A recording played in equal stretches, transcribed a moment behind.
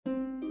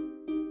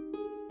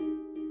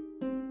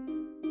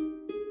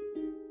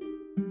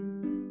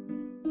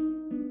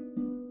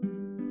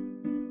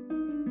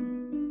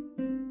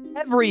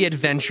Every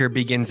adventure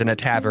begins in a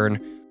tavern,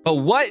 but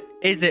what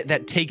is it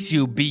that takes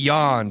you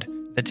beyond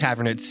the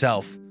tavern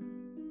itself?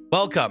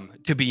 Welcome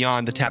to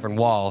Beyond the Tavern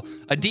Wall,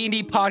 a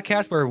D&D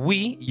podcast where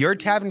we, your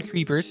tavern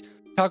creepers,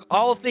 talk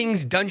all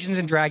things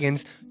Dungeons &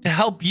 Dragons to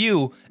help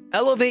you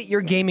elevate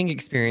your gaming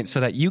experience so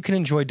that you can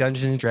enjoy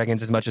Dungeons &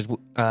 Dragons as much as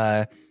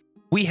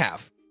we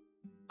have.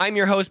 I'm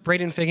your host,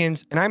 Braden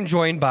Figgins, and I'm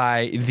joined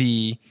by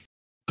the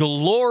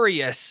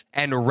glorious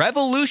and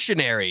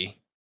revolutionary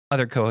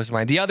other co-host of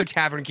mine, the other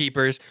tavern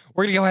keepers.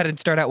 We're going to go ahead and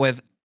start out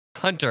with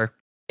Hunter.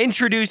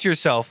 Introduce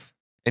yourself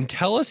and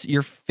tell us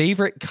your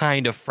favorite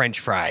kind of French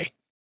fry.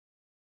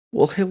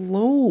 Well,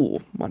 hello.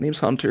 My name's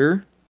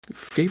Hunter.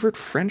 Favorite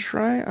French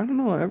fry? I don't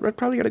know. I'd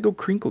probably got to go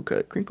crinkle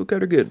cut. Crinkle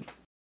cut are good.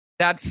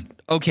 That's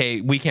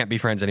okay. We can't be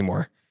friends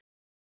anymore.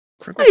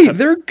 Hey,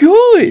 they're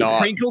good.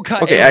 Crinkle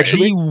cut Okay, is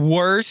actually, the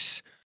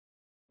worst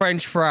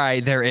French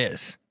fry there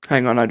is.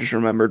 hang on. I just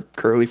remembered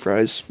curly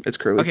fries. It's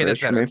curly Okay, fries that's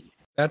for better. me.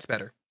 That's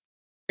better.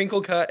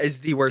 Crinkle cut is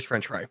the worst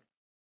French fry.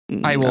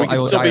 Mm. We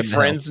can still die be on the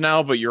friends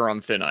now, but you're on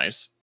thin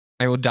ice.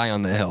 I will die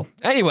on the hill.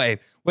 Anyway,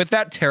 with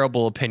that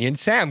terrible opinion,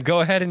 Sam,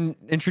 go ahead and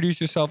introduce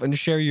yourself and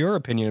share your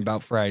opinion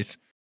about fries.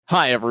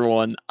 Hi,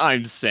 everyone.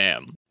 I'm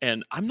Sam.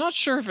 And I'm not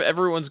sure if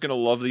everyone's going to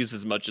love these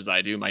as much as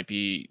I do. Might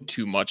be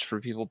too much for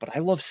people, but I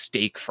love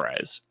steak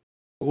fries.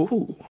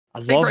 Ooh,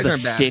 I Steak love fries the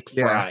aren't bad. thick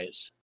Yeah.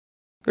 fries.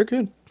 they're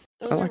good.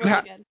 Those I are like really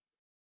that. good.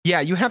 Yeah,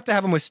 you have to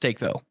have them with steak,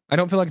 though. I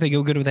don't feel like they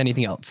go good with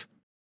anything else.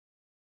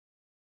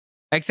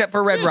 Except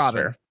for Red That's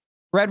Robin. fair.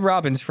 Red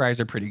Robin's fries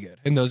are pretty good,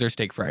 and those are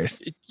steak fries.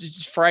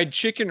 It's fried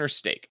chicken or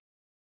steak?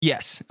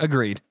 Yes,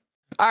 agreed.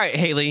 All right,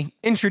 Haley,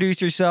 introduce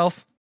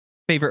yourself.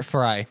 Favorite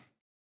fry.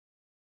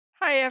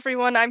 Hi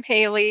everyone, I'm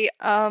Haley.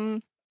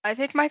 I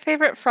think my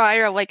favorite fry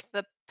are like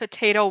the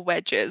potato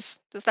wedges.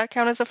 Does that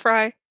count as a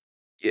fry?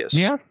 Yes.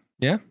 Yeah.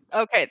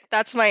 Okay,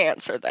 that's my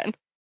answer then.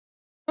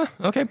 Huh,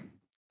 okay.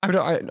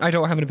 I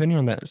don't have an opinion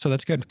on that, so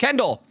that's good.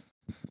 Kendall,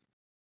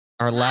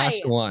 our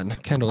last Hi. one.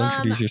 Kendall,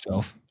 introduce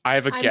yourself. I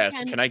have a I'm guess.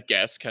 Ken- Can I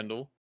guess,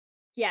 Kendall?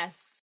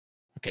 Yes.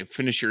 Okay,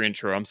 finish your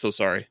intro. I'm so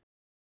sorry.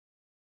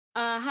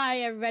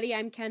 Hi everybody,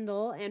 I'm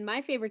Kendall, and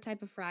my favorite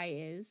type of fry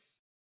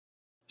is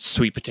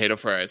Sweet potato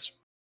fries.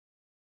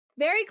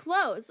 very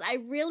close. I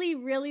really,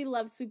 really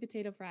love sweet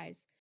potato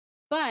fries,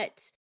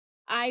 but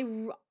I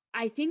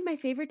think my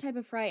favorite type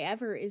of fry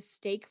ever is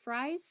steak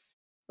fries,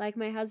 like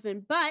my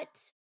husband,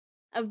 but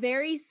a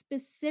very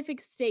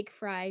specific steak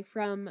fry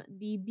from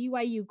the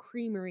BYU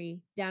Creamery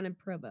down in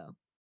Provo.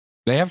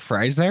 They have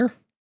fries there?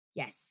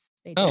 Yes,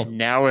 they Oh. do. And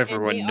now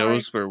everyone they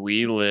knows where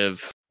we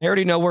live. I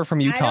already know we're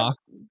from Utah.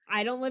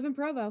 I don't live in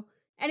Provo.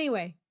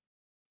 Anyway,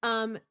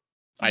 I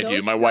do.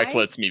 those My wife fries-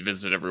 lets me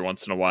visit every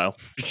once in a while.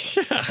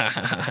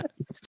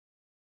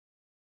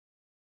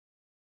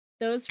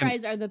 Those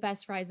fries are the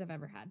best fries I've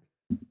ever had.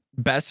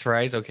 Best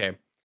fries? Okay.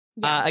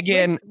 Yeah,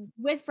 Again-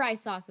 with fry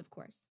sauce, of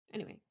course.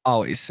 Anyway,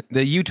 Always.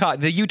 The Utah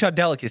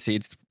delicacy.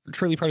 It's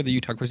truly part of the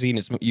Utah cuisine.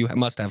 You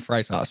must have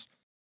fry sauce.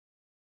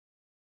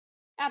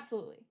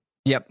 absolutely.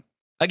 Yep.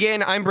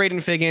 Again, I'm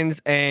Braden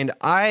Figgins, and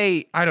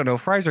I don't know.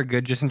 Fries are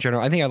good just in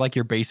general. I think I like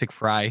your basic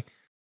fry.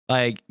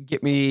 Like,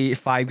 get me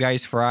Five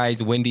Guys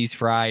fries, Wendy's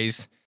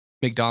fries,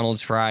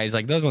 McDonald's fries.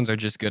 Like, those ones are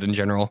just good in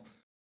general.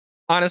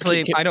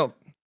 Honestly, Okay,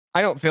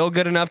 I don't feel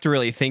good enough to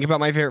really think about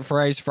my favorite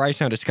fries. Fries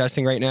sound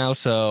disgusting right now,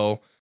 so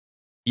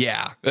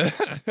yeah.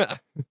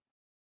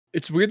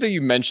 It's weird that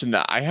you mentioned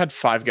that. I had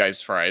Five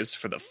Guys fries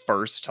for the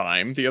first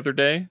time the other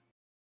day.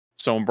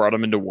 Someone brought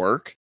them into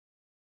work,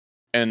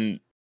 and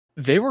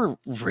they were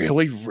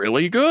really,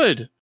 really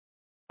good.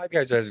 Five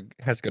Guys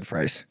has good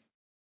fries.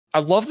 I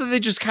love that they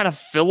just kind of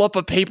fill up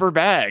a paper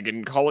bag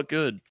and call it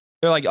good.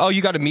 They're like, oh,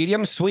 you got a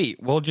medium?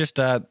 Sweet. We'll just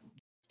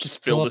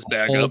Just fill this a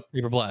bag whole up.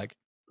 paper bag.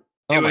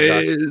 Oh my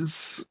god.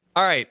 Is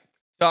All right.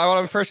 So I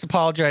want to first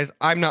apologize.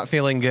 I'm not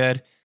feeling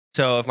good.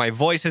 So if my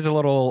voice is a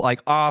little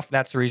like off,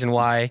 that's the reason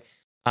why.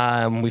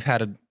 We've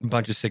had a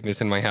bunch of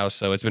sickness in my house,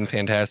 so it's been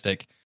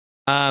fantastic.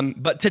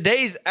 But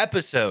today's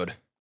episode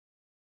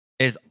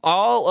is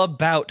all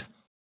about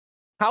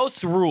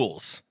house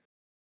rules.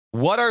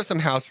 What are some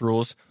house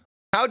rules?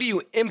 How do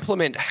you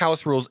implement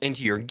house rules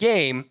into your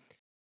game?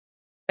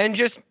 And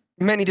just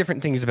many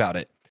different things about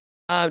it.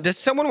 Does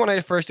someone want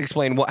to first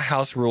explain what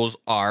house rules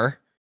are?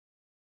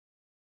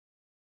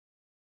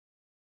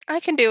 I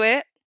can do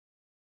it.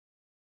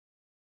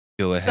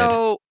 Go ahead.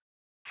 So,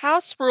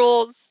 house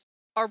rules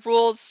are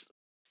rules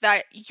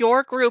that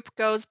your group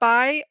goes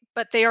by,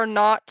 but they are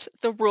not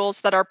the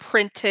rules that are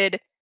printed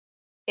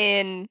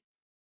in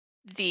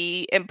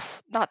the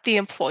not the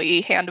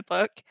employee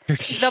handbook,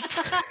 the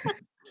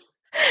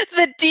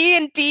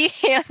D&D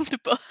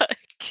handbook.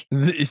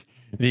 The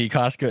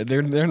Costco,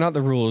 they're not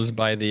the rules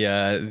by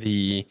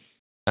the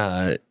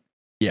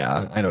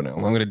yeah, I don't know.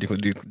 I'm gonna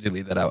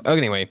delete that out.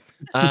 Anyway,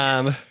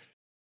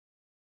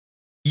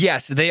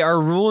 yes, they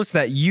are rules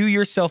that you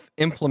yourself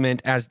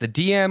implement as the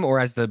DM or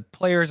as the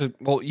players,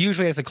 well,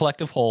 usually as a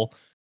collective whole,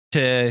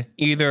 to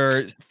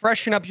either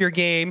freshen up your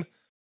game,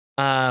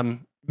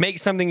 make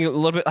something a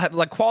little bit have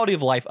like quality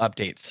of life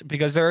updates,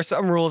 because there are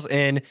some rules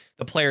in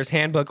the player's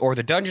handbook or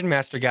the dungeon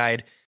master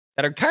guide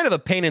that are kind of a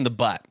pain in the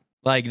butt.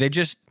 Like they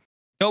just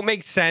don't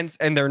make sense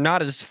and they're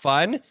not as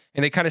fun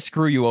and they kind of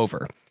screw you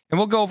over. And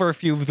we'll go over a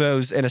few of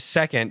those in a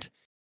second.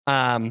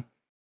 But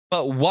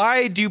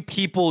why do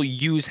people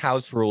use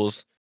house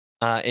rules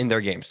in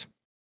their games?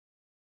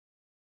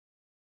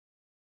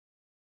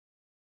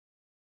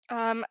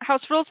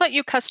 House rules let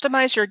you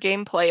customize your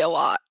gameplay a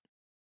lot.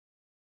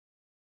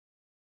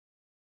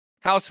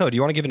 How so? Do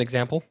you want to give an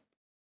example?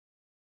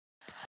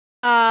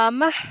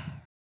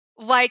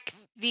 Like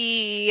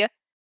the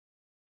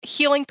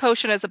healing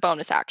potion is a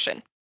bonus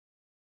action.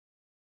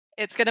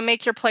 It's going to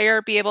make your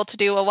player be able to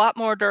do a lot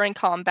more during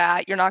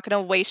combat. You're not going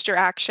to waste your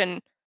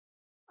action.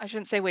 I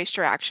shouldn't say waste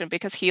your action,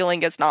 because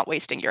healing is not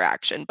wasting your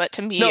action, but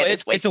to me No, it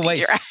is it's a wasting waste.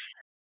 your action.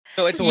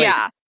 No, it's a waste.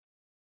 Yeah,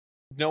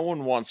 No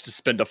one wants to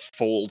spend a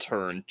full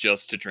turn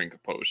just to drink a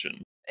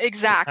potion. It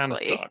kind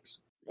of exactly.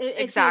 sucks. It feels like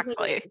a Exactly.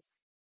 waste.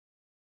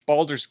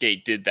 Baldur's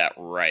Gate did that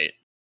right.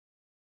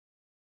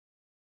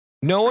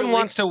 No one Truly.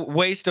 wants to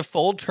waste a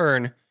full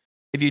turn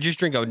if you just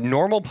drink a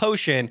normal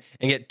potion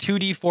and get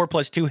 2d4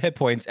 plus 2 hit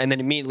points and then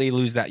immediately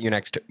lose that your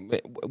next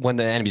when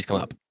the enemies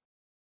come up.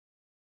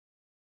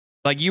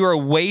 Like you are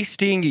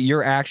wasting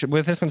your action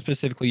with this one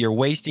specifically. You're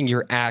wasting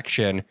your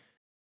action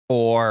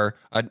for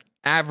an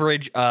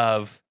average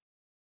of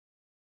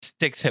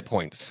 6 hit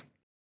points.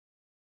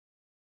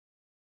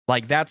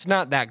 Like that's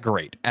not that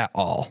great at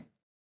all.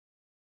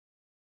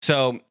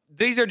 So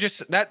these are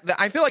just that.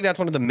 I feel like that's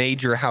one of the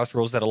major house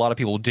rules that a lot of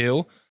people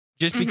do,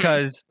 just Mhm.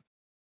 because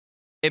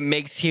it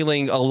makes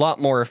healing a lot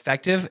more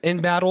effective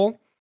in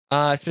battle.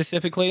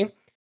 Specifically,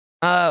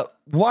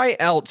 why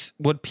else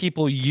would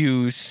people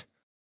use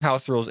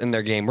house rules in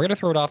their game? We're gonna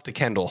throw it off to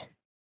Kendall.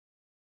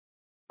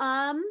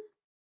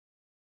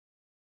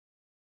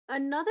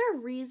 Another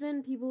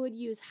reason people would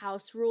use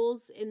house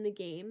rules in the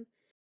game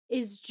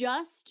is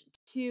just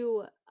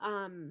to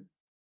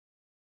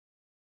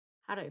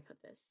how do I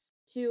put this?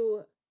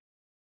 To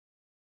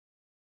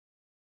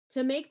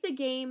make the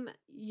game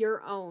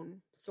your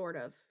own, sort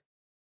of.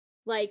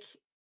 Like,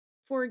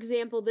 for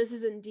example, this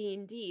isn't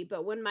D&D,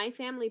 but when my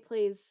family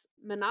plays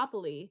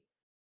Monopoly,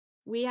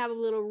 we have a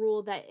little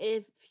rule that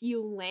if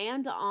you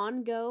land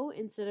on go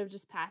instead of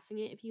just passing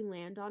it, if you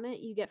land on it,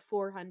 you get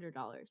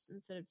 $400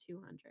 instead of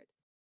 200.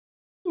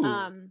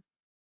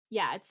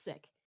 Yeah, it's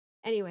sick.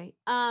 Anyway,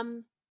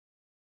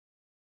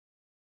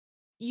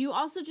 you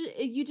also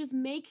you just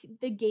make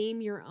the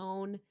game your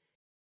own,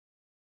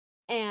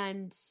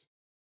 and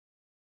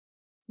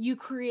you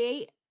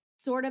create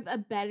sort of a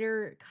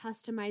better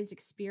customized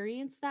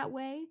experience that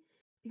way,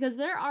 because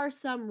there are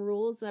some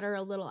rules that are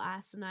a little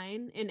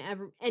asinine in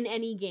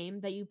any game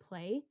that you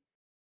play,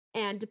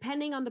 and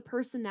depending on the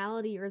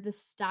personality or the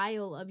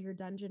style of your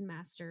dungeon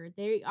master,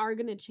 they are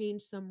going to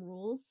change some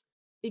rules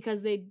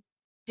because they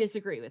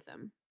disagree with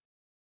them.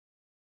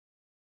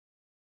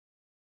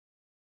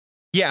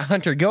 Yeah,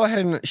 Hunter, go ahead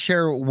and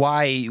share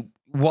why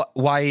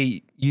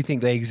you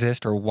think they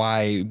exist, or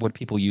why would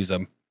people use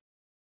them.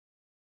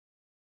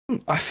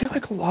 I feel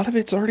like a lot of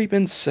it's already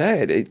been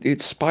said.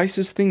 It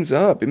spices things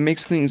up. It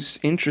makes things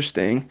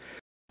interesting.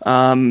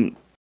 I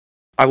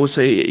will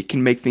say it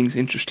can make things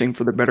interesting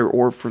for the better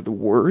or for the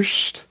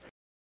worst.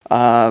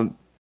 Not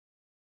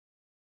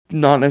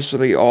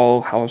necessarily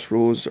all house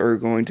rules are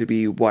going to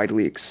be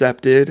widely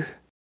accepted.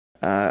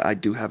 I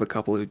do have a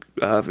couple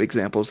of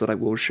examples that I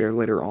will share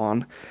later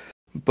on,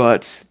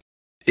 but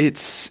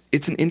it's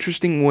an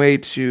interesting way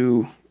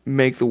to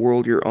make the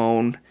world your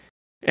own.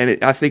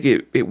 And I think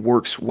it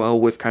works well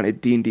with kind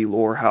of D&D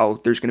lore, how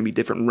there's going to be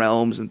different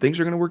realms and things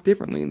are going to work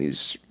differently in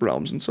these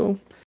realms. And so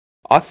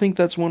I think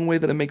that's one way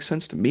that it makes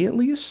sense to me, at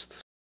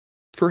least,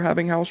 for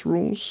having house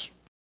rules.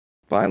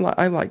 But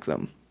I like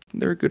them.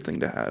 They're a good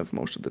thing to have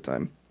most of the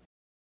time.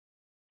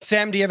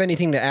 Sam, do you have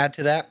anything to add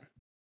to that?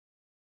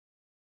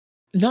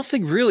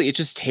 Nothing really. It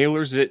just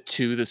tailors it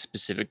to the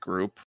specific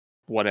group,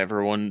 what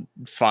everyone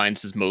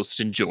finds is most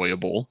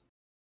enjoyable.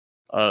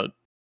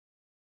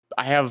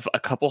 I have a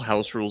couple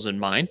house rules in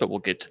mind, but we'll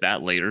get to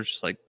that later,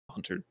 just like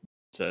Hunter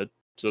said.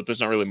 So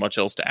there's not really much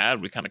else to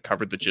add. We kind of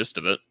covered the gist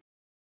of it.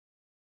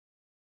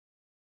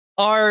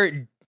 Are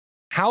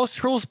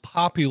house rules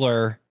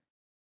popular?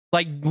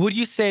 Like, would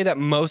you say that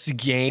most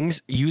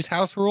games use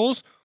house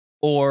rules,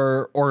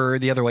 or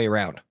the other way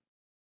around?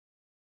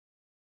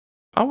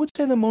 I would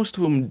say that most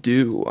of them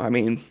do. I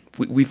mean,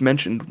 we've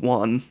mentioned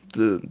one,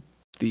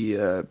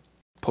 the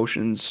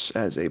potions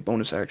as a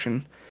bonus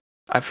action.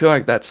 I feel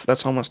like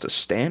that's almost a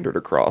standard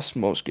across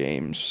most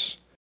games.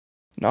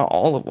 Not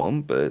all of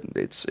them, but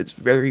it's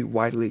very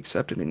widely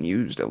accepted and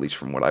used, at least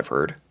from what I've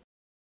heard.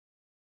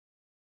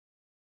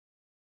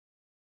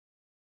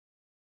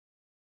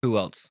 Who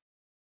else?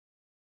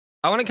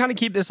 I want to kind of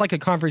keep this like a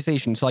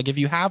conversation. So, like, if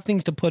you have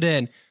things to put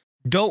in,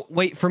 don't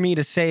wait for me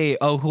to say,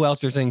 "Oh, who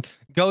else you're saying?"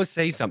 Go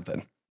say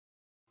something.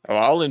 Oh,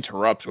 I'll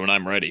interrupt when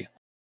I'm ready.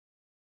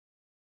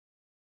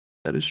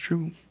 That is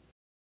true.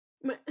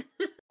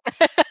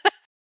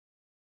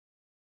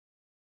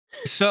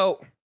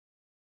 So,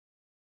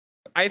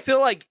 I feel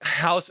like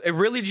house. It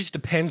really just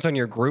depends on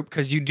your group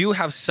because you do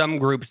have some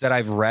groups that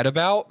I've read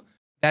about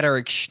that are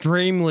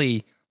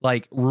extremely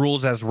like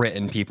rules as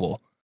written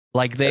people.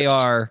 Like they Yes.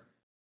 are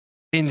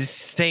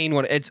insane.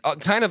 When it's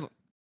kind of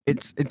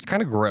it's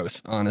kind of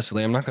gross.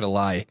 Honestly, I'm not gonna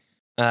lie.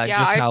 Yeah,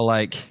 Just how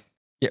like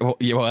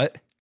you what?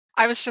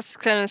 I was just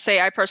gonna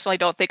say I personally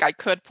don't think I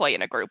could play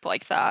in a group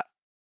like that.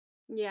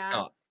 Yeah.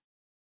 Oh.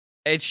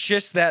 It's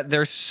just that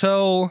they're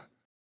so.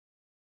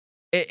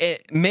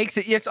 It makes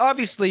it. Yes,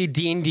 obviously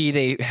D&D.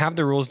 They have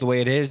the rules the way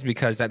it is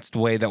because that's the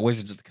way that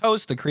Wizards of the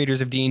Coast, the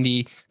creators of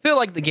D&D, feel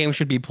like the game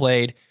should be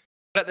played.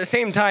 But at the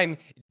same time,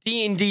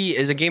 D&D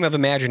is a game of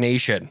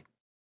imagination.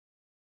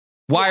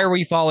 Why Yeah. are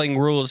we following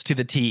rules to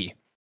the T?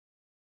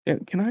 Yeah,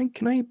 can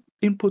I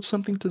input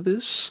something to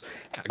this?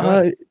 Yeah, go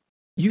ahead.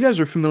 You guys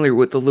are familiar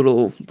with the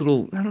little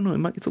I don't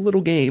know, it's a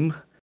little game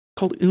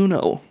called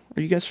Uno.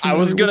 Are you guys I familiar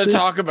was gonna with it?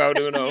 talk about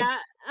Uno. Yeah,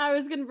 I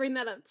was gonna bring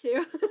that up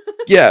too.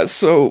 Yeah,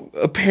 so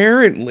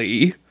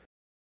apparently,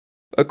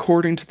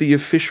 according to the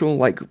official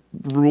like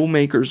rule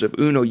makers of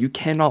Uno, you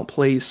cannot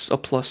place a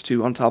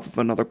 +2 on top of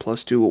another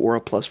 +2 or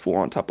a +4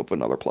 on top of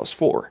another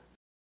 +4.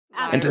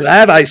 And to Absolutely.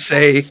 that I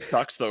say, It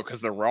sucks though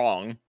because they're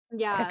wrong. I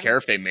Yeah. don't care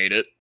if they made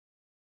it.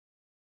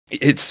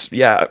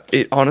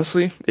 it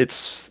honestly,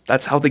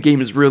 that's how the game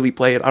is really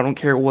played. I don't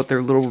care what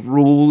their little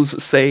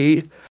rules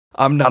say.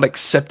 I'm not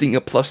accepting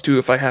a +2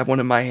 if I have one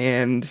in my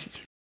hand.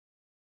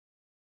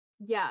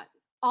 Yeah.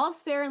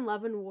 All's fair in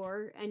love and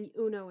war, and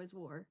Uno is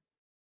war.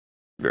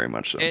 Very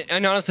much so.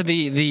 And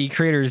honestly, the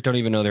creators don't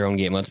even know their own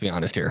game. Let's be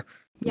honest here.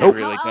 Yeah, Nope.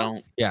 Really how don't.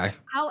 else, Yeah,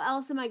 how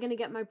else am I gonna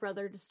get my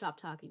brother to stop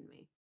talking to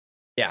me?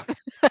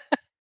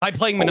 by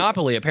playing Oh.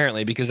 Monopoly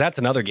apparently because that's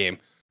another game.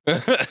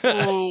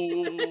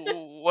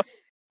 Ooh.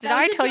 Did That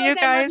I was a tell you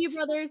joke. I love guys? you,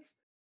 brothers.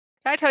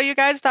 Did I tell you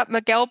guys that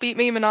Miguel beat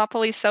me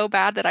Monopoly so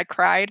bad that I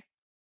cried?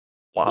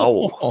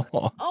 Wow.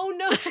 Oh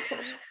no.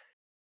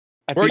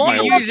 I Were beat my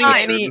you older using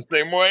sisters any- the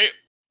same way.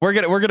 We're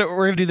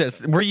gonna do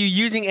this. Were you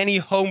using any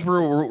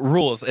homebrew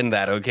rules in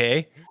that?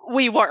 Okay.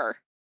 We were.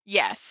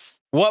 Yes.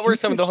 What were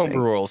some of the Interesting.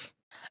 homebrew rules?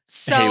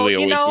 So Haley you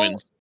always know,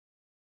 wins.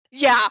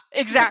 yeah,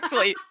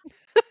 exactly.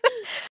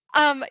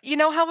 You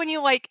know how when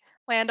you like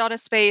land on a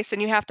space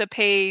and you have to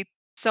pay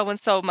so and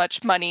so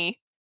much money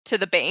to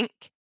the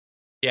bank?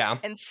 Yeah.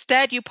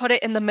 Instead, you put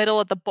it in the middle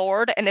of the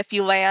board, and if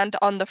you land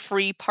on the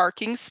free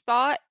parking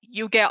spot,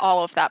 you get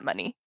all of that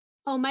money.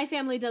 Oh, my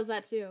family does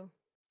that too.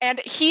 And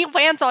he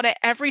lands on it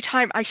every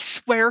time. I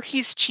swear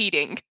he's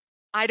cheating.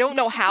 I don't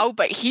know how,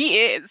 but he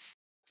is.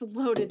 It's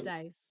loaded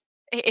dice.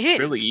 It It's is.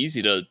 really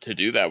easy to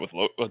do that with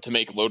to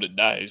make loaded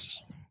dice.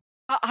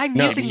 I'm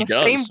No, using he the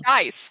same does.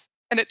 dice,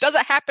 and it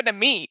doesn't happen to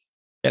me.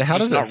 And how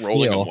Just does it not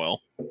rolling feel? them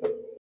well.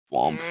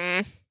 Womp.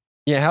 Mm,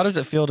 Yeah, how does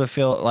it feel to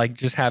feel like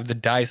just have the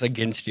dice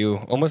against you,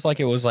 almost like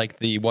it was like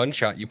the one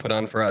shot you put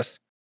on for us?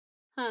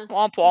 Huh.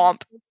 womp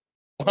womp.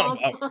 Womp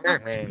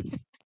womp.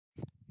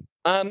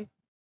 Um,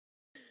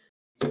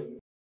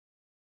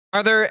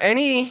 are there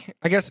any?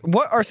 I guess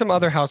what are some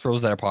other house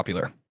rules that are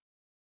popular?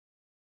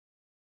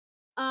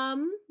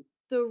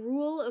 The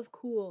rule of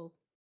cool.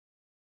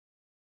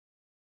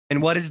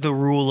 And what is the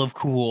rule of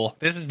cool?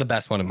 This is the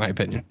best one in my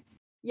opinion.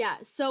 Yeah,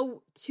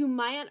 so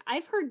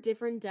I've heard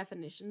different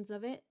definitions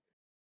of it.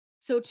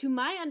 So to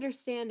my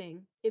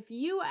understanding, if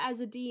you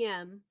as a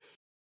DM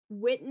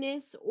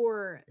witness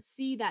or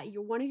see that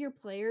one of your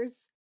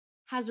players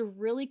has a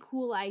really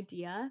cool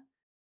idea,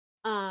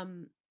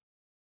 and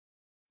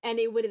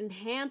it would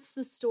enhance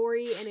the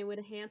story and it would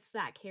enhance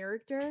that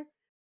character,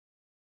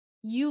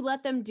 you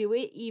let them do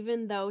it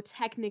even though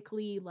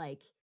technically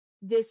like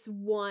this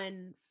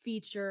one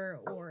feature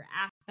or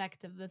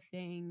aspect of the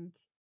thing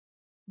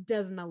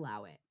doesn't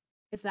allow it,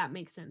 if that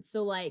makes sense.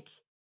 So like,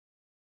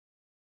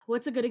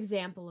 what's a good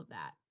example of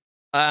that?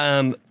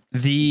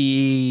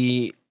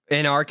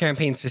 In our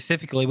campaign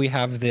specifically, we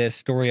have the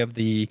story of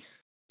the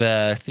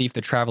thief, the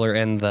traveler,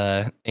 and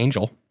the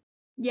angel,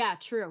 Yeah,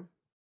 true.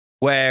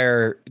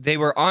 where they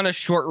were on a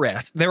short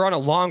rest. They were on a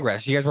long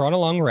rest. You guys were on a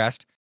long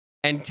rest,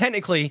 and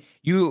technically,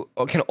 you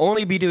can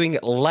only be doing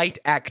light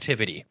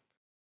activity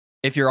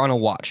if you're on a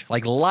watch,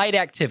 like light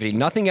activity,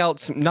 nothing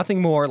else,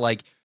 nothing more.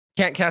 Like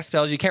can't cast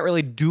spells. You can't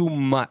really do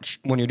much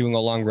when you're doing a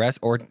long rest,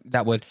 or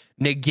that would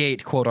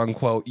negate, quote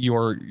unquote,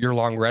 your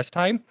long rest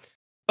time.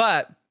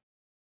 But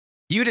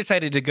you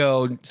decided to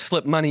go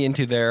slip money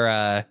into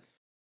their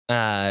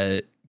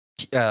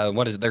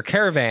their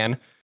caravan.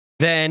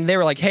 Then they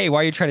were like, hey,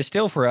 why are you trying to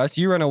steal for us?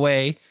 You run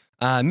away.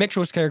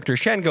 Mitchell's character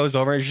Shen goes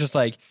over and is just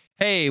like,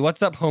 hey,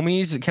 what's up,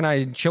 homies? Can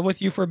I chill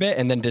with you for a bit?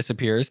 And then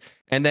disappears.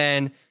 And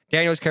then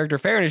Daniel's character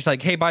Farron is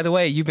like, hey, by the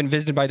way, you've been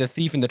visited by the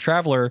thief and the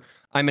traveler.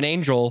 I'm an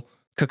angel,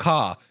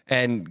 Kaka,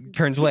 and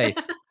turns away.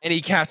 And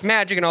he casts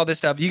magic and all this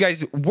stuff. You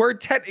guys were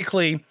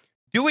technically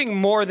doing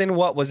more than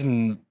what was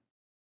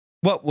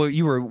what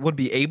you would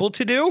be able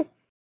to do,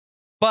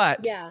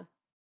 but Yeah.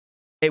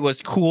 it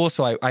was cool,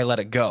 so I let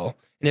it go.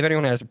 And if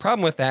anyone has a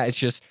problem with that, it's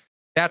just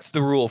that's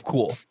the rule of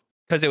cool,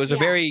 because it was a Yeah.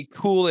 very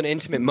cool and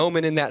intimate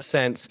moment in that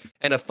sense,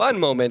 and a fun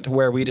moment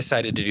where we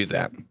decided to do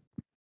that.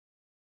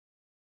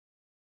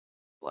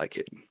 Like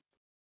it.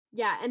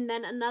 Yeah, and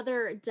then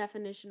another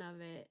definition of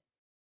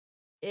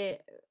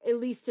it, at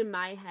least in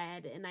my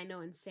head, and I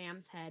know in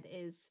Sam's head,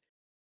 is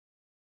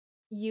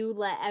you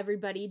let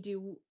everybody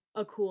do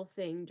a cool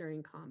thing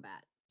during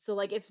combat. So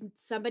like if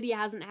somebody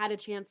hasn't had a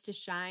chance to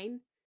shine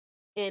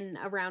in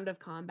a round of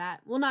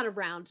combat, well, not a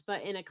round,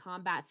 but in a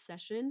combat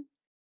session,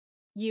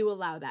 you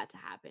allow that to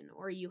happen,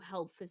 or you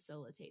help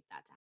facilitate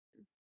that to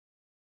happen.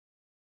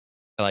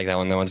 I like that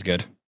one. That one's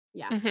good.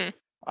 Yeah. Mm-hmm.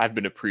 I've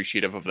been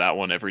appreciative of that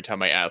one every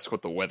time I ask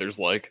what the weather's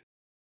like.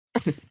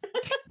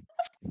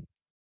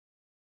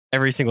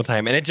 Every single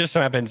time. And it just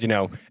so happens,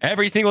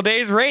 every single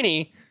day is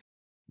rainy.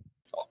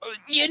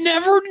 You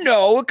never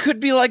know. It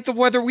could be like the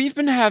weather we've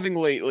been having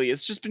lately.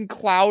 It's just been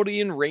cloudy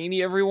and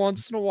rainy every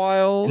once in a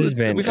while. We've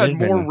We've had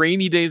more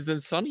rainy days than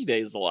sunny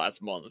days the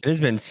last month. It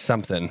has been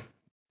something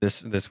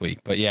this week,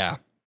 but yeah.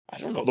 I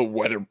don't know the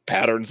weather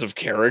patterns of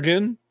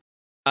Kerrigan.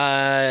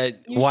 Why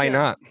should.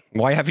 not?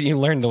 Why haven't you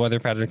learned the weather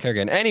pattern of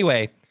Kerrigan?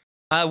 Anyway,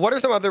 what are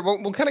some other...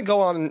 We'll kind of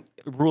go on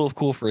Rule of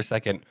Cool for a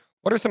second.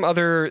 What are some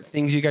other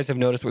things you guys have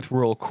noticed with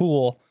Rule of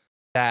Cool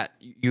that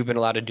you've been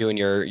allowed to do in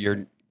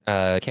your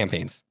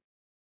campaigns?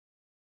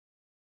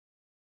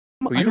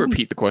 Will you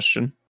repeat the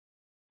question?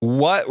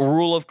 What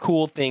Rule of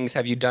Cool things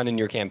have you done in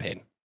your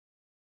campaign?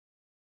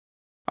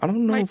 I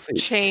don't know My if it...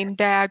 chain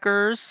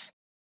daggers.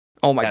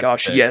 Oh my That's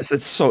gosh, sick. yes,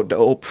 it's so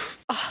dope.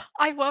 Oh,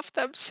 I love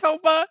them so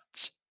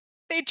much.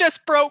 They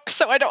just broke,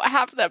 so I don't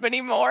have them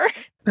anymore.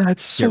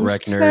 That's so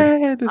wrecked, nerd.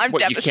 sad. I'm What,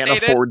 devastated. you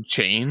can't afford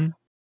chain?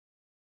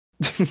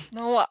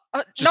 No,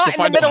 Just not go in the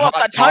find a middle of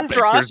Hot the Topic.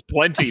 tundra. There's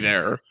plenty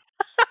there.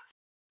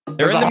 They're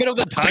There's in a the Hot middle of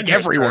the Topic tundra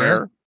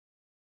everywhere.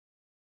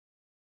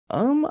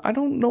 I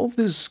don't know if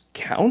this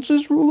counts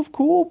as Rule of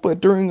Cool,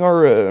 but during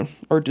our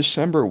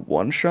December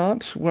one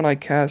shot, when I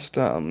cast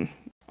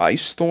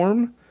Ice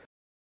Storm,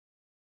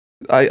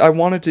 I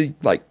wanted to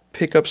like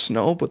pick up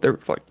snow, but they're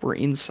like we're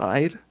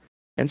inside,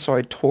 and so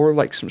I tore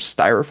like some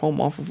styrofoam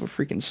off of a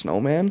freaking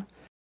snowman,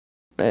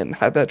 and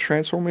had that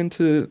transform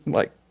into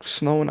like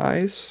snow and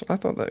ice. I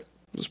thought that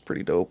was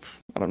pretty dope.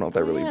 I don't know if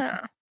that really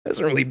Yeah.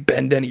 doesn't really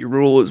bend any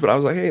rules, but I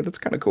was like, hey, that's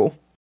kind of cool.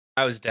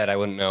 I was dead. I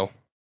wouldn't know.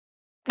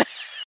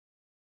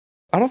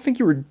 I don't think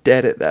you were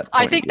dead at that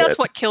point I think yet. that's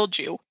what killed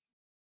you.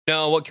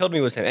 No, what killed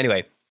me was him.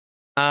 Anyway,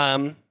 I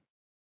don't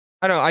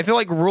know. I feel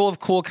like Rule of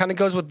Cool kind of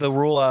goes with the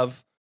rule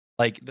of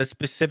like the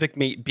specific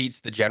meat beats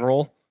the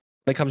general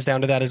when it comes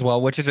down to that as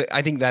well, which is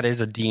I think that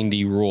is a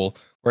D&D rule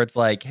where it's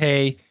like,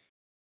 hey,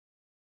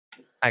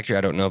 actually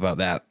I don't know about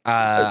that.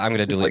 I'm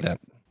gonna delete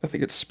that. I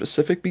think it's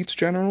specific beats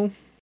general.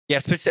 Yeah,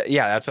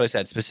 yeah, that's what I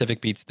said.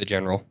 Specific beats the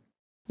general.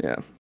 Yeah.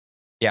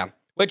 Yeah,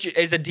 which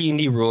is a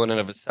D&D rule in and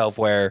of itself,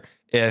 where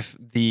if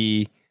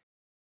there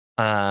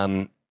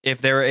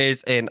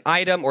is an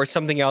item or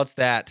something else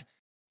that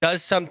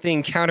does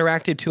something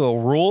counteracted to a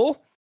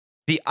rule,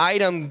 the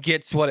item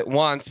gets what it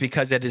wants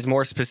because it is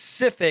more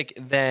specific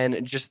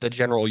than just the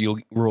general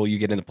rule you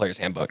get in the player's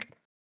handbook.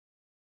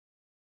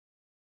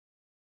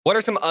 What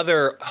are some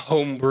other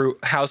homebrew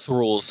house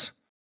rules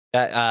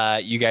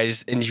that you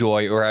guys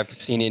enjoy or have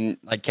seen in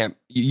like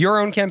your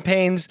own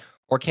campaigns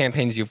or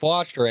campaigns you've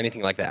watched or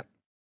anything like that?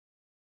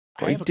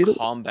 I have a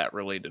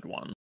combat-related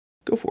one.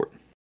 Go for it.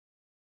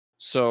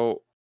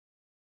 So,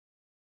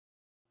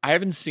 I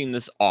haven't seen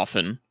this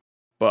often,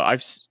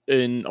 but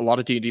in a lot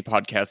of D&D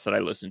podcasts that I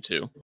listen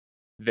to,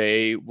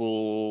 they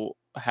will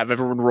have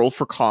everyone roll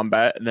for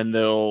combat, and then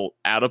they'll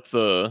add up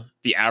the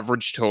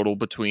average total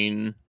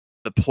between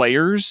the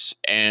players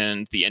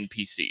and the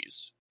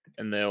NPCs.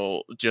 And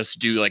they'll just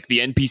do like the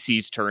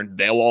NPC's turn.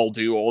 They'll all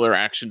do all their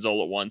actions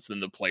all at once,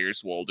 then the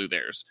players will all do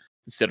theirs,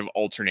 instead of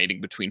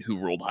alternating between who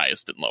rolled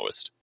highest and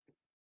lowest.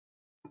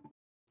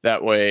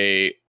 That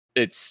way,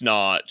 it's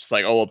not just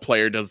like, oh, a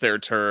player does their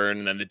turn,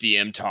 and then the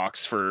DM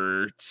talks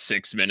for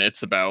 6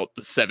 minutes about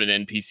the 7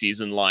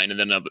 NPCs in line, and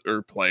then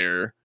another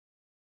player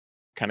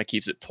kind of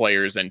keeps it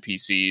players,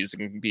 NPCs,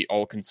 and can be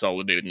all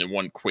consolidated into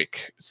one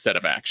quick set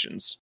of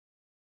actions.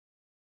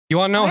 You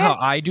want to know how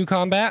I do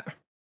combat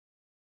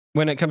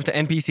when it comes to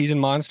NPCs and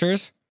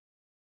monsters?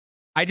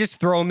 I just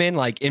throw them in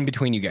like in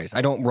between you guys.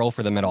 I don't roll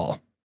for them at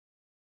all.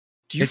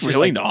 Do you It's just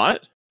really like-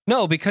 not?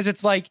 No, because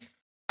it's like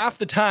half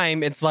the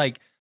time it's like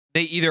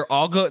they either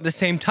all go at the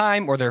same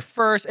time or they're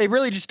first. It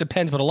really just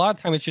depends. But a lot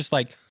of time it's just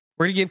like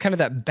we're gonna give kind of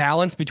that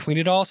balance between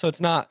it all. So it's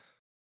not,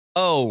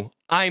 oh,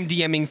 I'm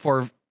DMing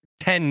for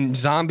 10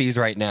 zombies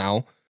right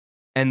now,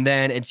 and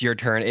then it's your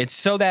turn. It's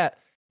so that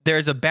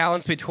there's a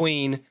balance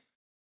between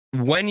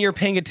when you're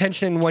paying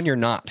attention and when you're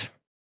not.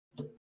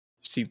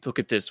 See, look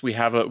at this. We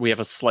have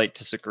a slight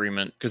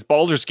disagreement because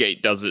Baldur's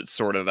Gate does it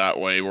sort of that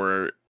way,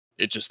 where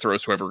it just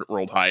throws whoever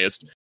rolled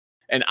highest.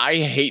 And I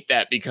hate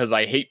that because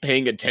I hate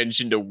paying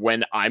attention to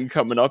when I'm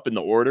coming up in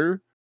the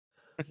order.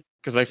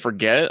 Because I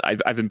forget.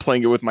 I've been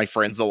playing it with my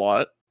friends a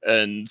lot,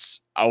 and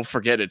I'll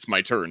forget it's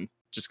my turn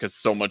just because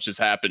so much has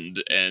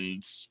happened,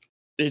 and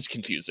it's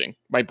confusing.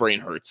 My brain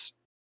hurts.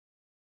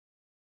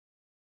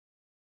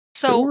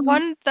 So Sure.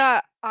 one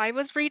that I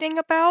was reading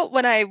about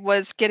when I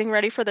was getting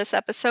ready for this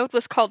episode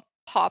was called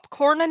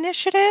Popcorn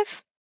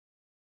Initiative.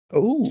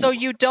 Oh. So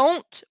you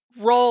don't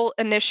roll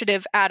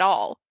initiative at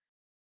all.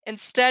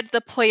 Instead,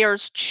 the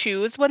players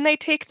choose when they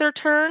take their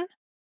turn,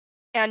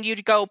 and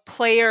you'd go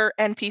player,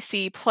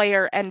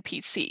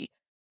 NPC,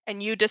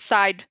 and you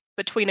decide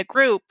between a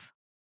group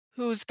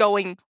who's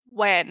going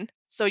when,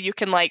 so you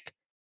can like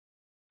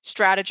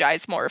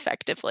strategize more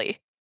effectively.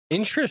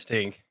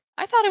 Interesting.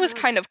 I thought it was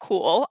Yeah. kind of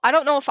cool. I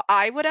don't know if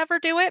I would ever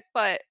do it,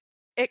 but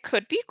it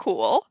could be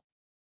cool.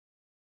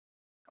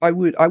 I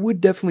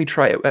would definitely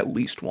try it at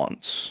least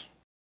once.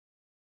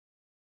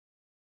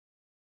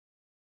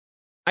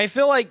 I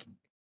feel like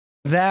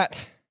that.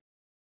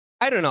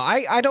 I don't know.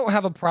 I don't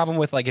have a problem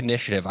with like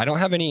initiative. I don't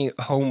have any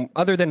home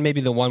other than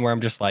maybe the one where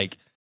I'm just like,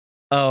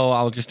 oh,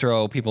 I'll just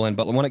throw people in.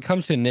 But when it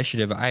comes to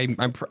initiative, I'm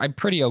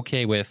pretty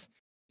okay with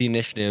the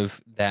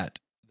initiative that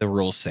the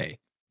rules say.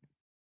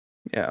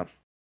 Yeah.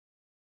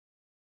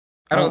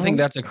 I don't think Um,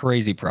 that's a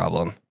crazy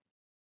problem.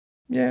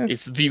 Yeah.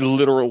 It's the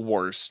literal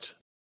worst.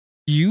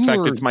 You In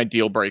fact, were- it's my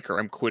deal breaker.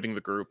 I'm quitting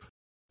the group.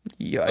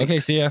 Yikes. okay?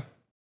 See ya.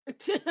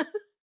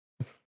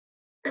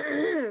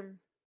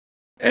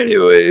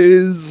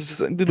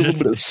 Anyways, I did a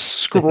little bit of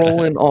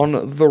scrolling on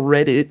the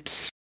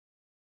Reddit,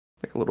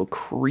 like a little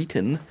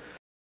cretin.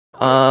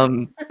 A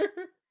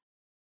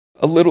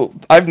little.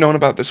 I've known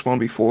about this one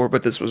before,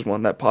 but this was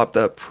one that popped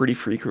up pretty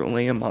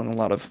frequently among a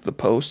lot of the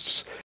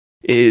posts.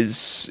 It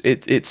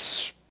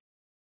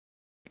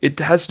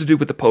has to do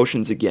with the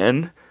potions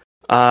again.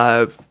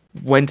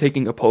 When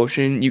taking a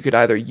potion, you could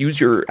either use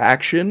your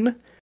action,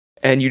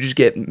 and you just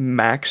get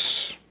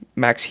max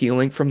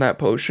healing from that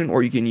potion,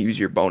 or you can use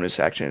your bonus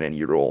action and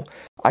you roll.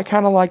 I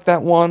kind of like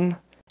that one.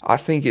 I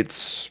think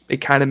it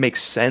kind of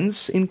makes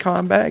sense in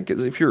combat,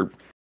 because if you're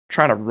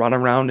trying to run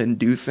around and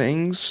do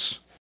things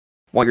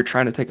while you're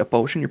trying to take a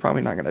potion, you're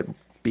probably not going to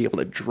be able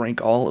to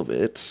drink all of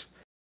it.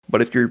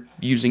 But if you're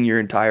using your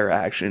entire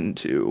action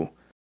to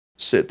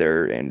sit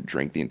there and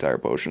drink the entire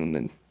potion,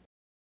 then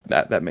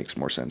that makes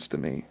more sense to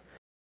me.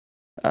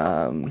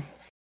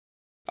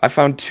 I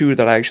found two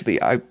that I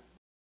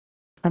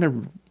kind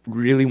of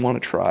really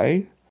want to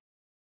try.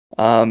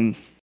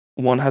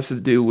 One has to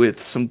do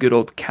with some good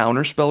old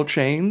counterspell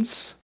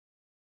chains.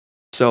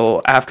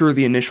 So after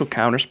the initial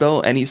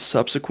counterspell, any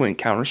subsequent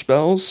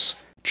counterspells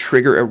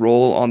trigger a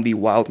roll on the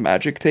wild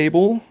magic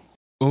table.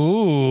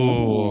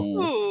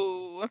 Ooh.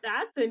 Ooh.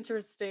 That's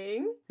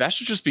interesting. That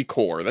should just be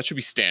core. That should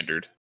be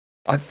standard.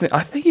 I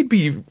think it'd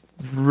be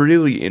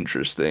really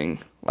interesting.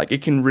 Like,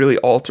 it can really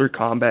alter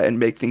combat and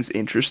make things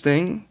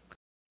interesting.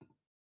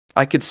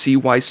 I could see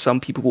why some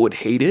people would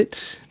hate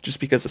it, just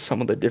because of some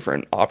of the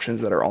different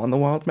options that are on the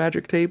wild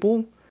magic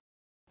table.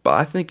 But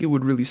I think it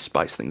would really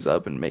spice things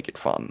up and make it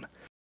fun.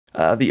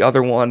 The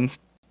other one,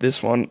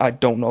 this one, I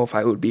don't know if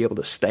I would be able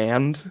to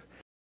stand.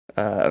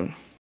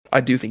 I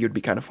do think it would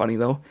be kind of funny,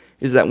 though,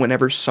 is that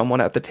whenever someone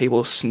at the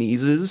table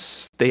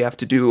sneezes, they have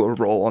to do a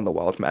roll on the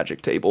wild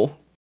magic table.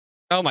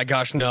 Oh my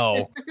gosh,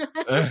 no.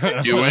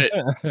 Do it.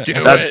 Do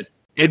That- it.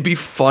 It'd be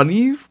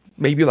funny,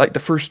 maybe like the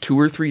first 2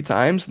 or 3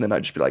 times, and then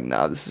I'd just be like,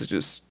 nah, this is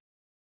just,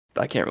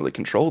 I can't really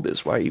control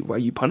this. Why are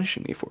you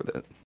punishing me for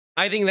that?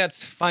 I think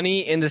that's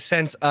funny in the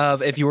sense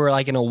of if you were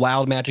like in a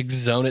wild magic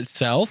zone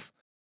itself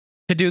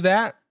to do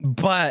that,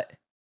 but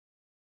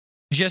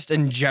just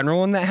in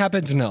general when that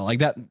happens, no, like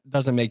that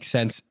doesn't make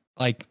sense,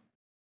 like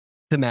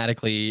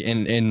thematically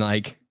in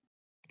like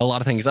a lot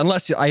of things,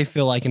 unless I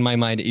feel like in my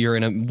mind you're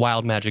in a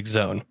wild magic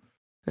zone.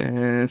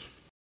 I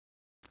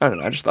don't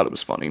know. I just thought it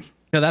was funny.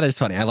 No, that is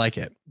funny. I like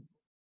it.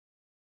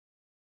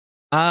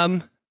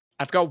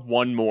 I've got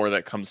one more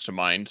that comes to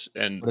mind,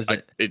 and What is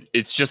it?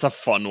 It's just a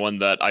fun one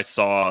that I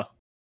saw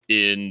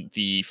in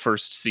the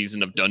first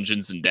season of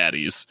Dungeons and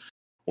Daddies.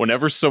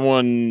 Whenever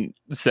someone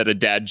said a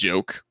dad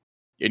joke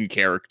in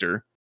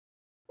character,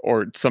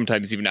 or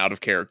sometimes even out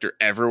of character,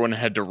 everyone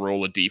had to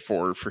roll a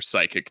d4 for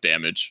psychic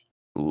damage.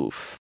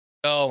 Oof.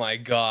 Oh my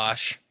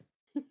gosh.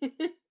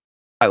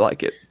 I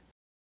like it.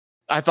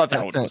 I thought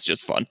that That's one was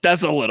just fun.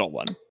 That's a little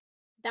one.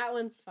 That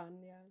one's fun,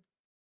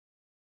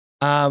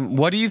 yeah.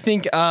 What do you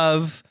think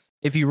of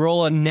if you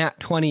roll a nat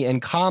 20 in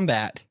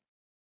combat,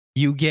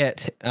 you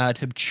get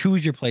to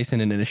choose your place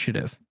in an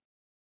initiative?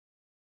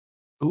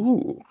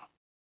 Ooh.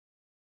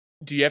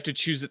 Do you have to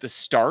choose at the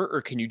start,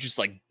 or can you just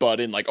like butt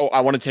in like, oh,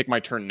 I want to take my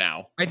turn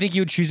now? I think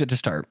you would choose it to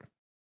start.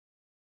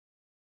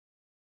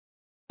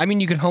 I mean,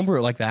 you could homebrew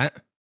it like that.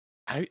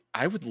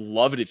 I would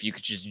love it if you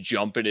could just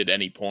jump in at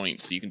any point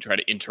so you can try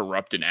to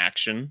interrupt an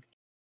action.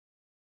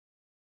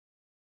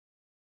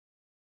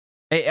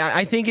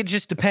 I think it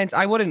just depends.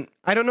 I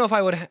don't know if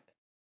I would.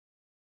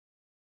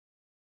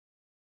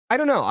 I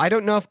don't know. I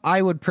don't know if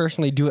I would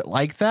personally do it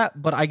like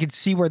that, but I could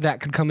see where that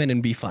could come in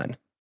and be fun.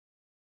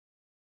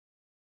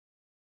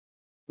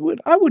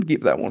 I would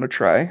give that one a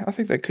try. I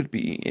think that could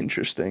be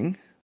interesting.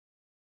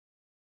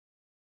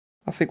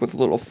 I think with a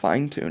little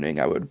fine tuning,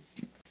 I would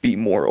be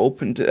more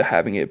open to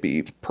having it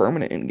be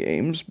permanent in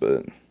games,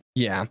 but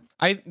Yeah,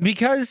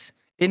 because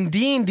in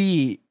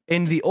D&D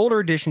in the older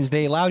editions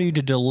they allowed you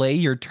to delay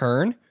your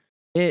turn,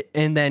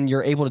 and then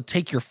you're able to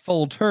take your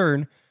full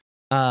turn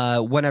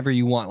whenever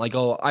you want. Like,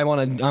 oh, I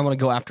want to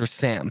go after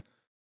Sam.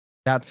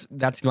 That's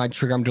my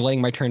trigger. I'm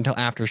delaying my turn until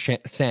after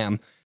Sam.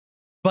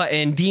 But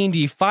in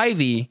D&D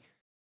 5e,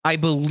 I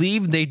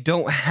believe they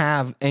don't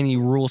have any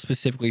rule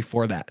specifically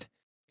for that.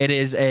 It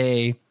is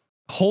a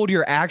hold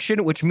your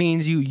action, which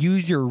means you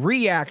use your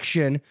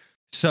reaction.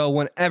 So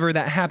whenever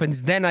that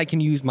happens, then I can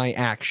use my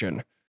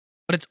action.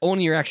 But it's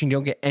only your action. You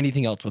don't get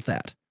anything else with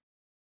that.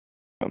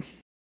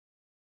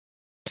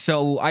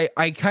 So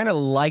I kind of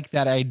like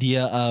that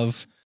idea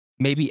of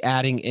maybe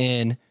adding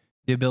in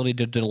the ability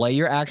to delay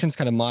your actions,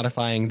 kind of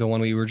modifying the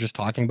one we were just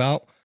talking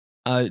about.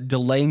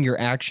 Delaying your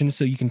actions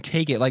so you can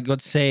take it. Like,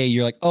 let's say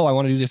you're like, oh, I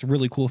want to do this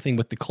really cool thing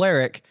with the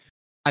cleric.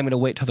 I'm going to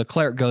wait till the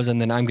cleric goes, and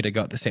then I'm going to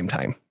go at the same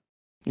time.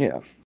 Yeah.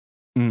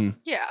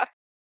 Yeah.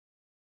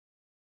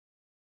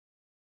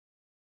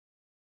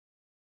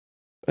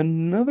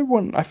 Another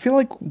one, I feel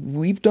like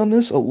we've done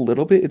this a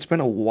little bit. It's been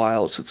a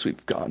while since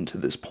we've gotten to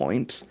this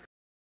point.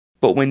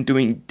 But when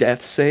doing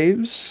death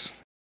saves,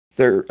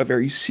 they're a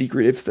very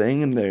secretive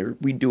thing, and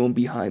we do them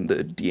behind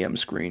the DM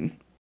screen.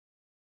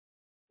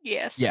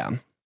 Yes. Yeah.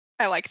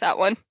 I like that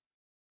one.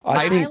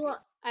 I think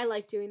I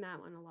like doing that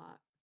one a lot.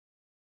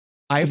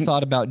 I've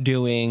thought about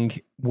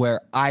doing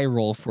where I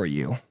roll for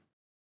you.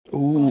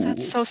 ooh, Oh,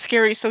 that's so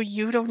scary. So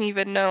you don't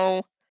even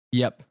know.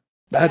 Yep.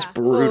 that's Yeah.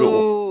 brutal.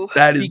 Oh.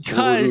 That is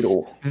Because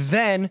brutal.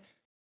 then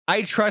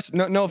I trust,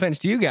 no offense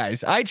to you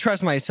guys, I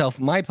trust myself,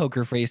 my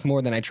poker face,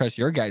 more than I trust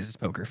your guys'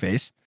 poker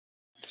face.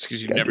 It's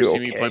because you've Gotta never do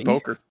seen me play okay.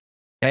 poker.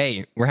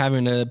 Hey, we're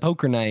having a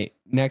poker night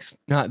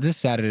not this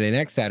Saturday,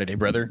 next Saturday,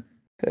 brother.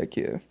 Heck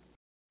yeah.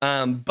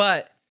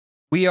 But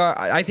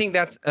I think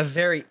that's a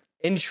very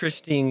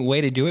interesting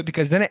way to do it,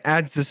 because then it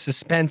adds the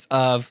suspense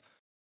of,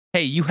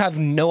 hey, you have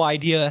no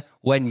idea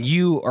when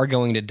you are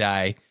going to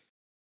die.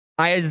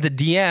 I, as the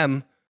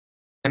DM,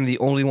 am the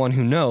only one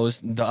who knows.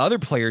 The other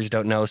players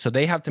don't know, so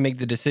they have to make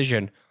the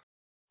decision.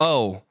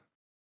 Oh,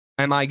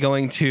 am I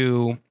going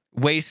to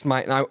waste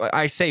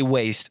I say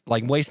waste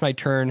my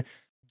turn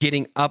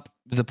getting up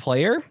the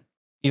player,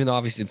 even though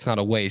obviously it's not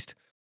a waste,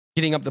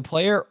 getting up the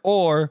player,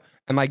 or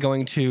am I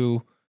going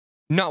to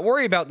not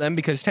worry about them,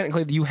 because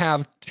technically you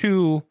have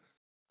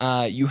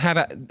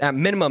at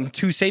minimum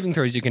 2 saving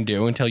throws you can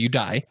do until you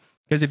die.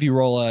 Because if you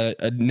roll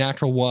a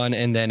natural 1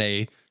 and then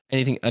a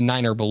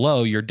 9 or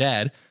below, you're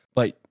dead.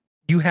 But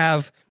you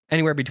have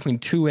anywhere between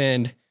 2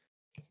 and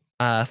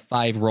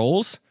 5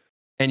 rolls,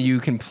 and you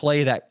can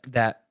play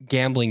that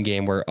gambling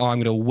game where, oh, I'm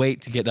going to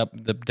wait to get up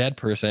the dead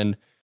person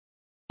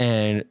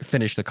and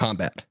finish the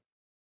combat.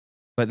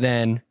 But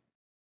then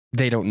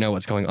they don't know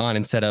what's going on,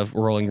 instead of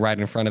rolling right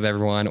in front of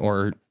everyone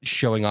or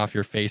showing off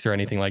your face or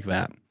anything like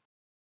that.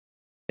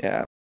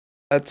 Yeah.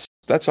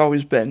 That's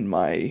always been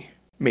my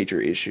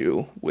major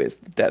issue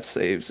with death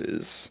saves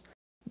is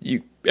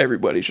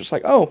everybody's just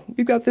like, oh,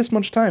 we've got this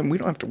much time. We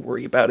don't have to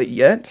worry about it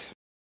yet.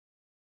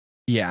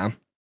 Yeah.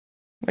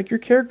 Like, your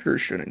character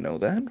shouldn't know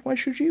that. Why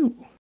should you?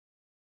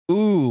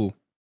 Ooh.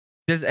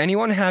 Does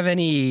anyone have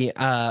any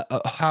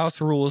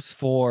house rules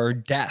for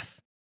death?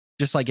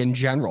 Just like in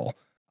general.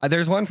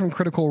 There's one from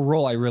Critical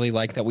Role I really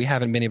like that we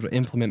haven't been able to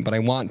implement, but I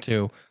want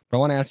to. But I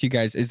want to ask you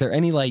guys, is there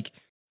any like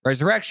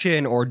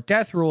resurrection or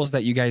death rules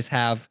that you guys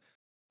have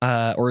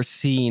or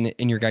seen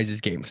in your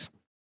guys' games?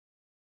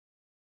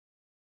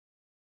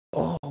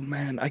 Oh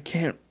man, I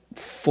can't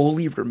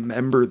fully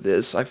remember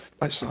this. I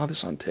saw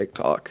this on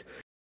TikTok.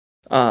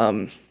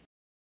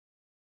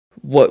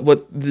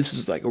 What this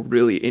is like a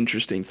really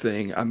interesting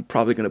thing. I'm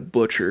probably gonna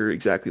butcher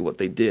exactly what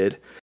they did,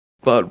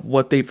 but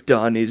what they've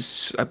done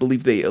is, I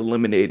believe they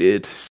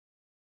eliminated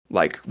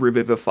like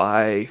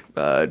Revivify,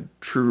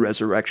 True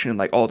Resurrection,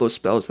 like all those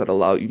spells that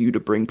allow you to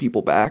bring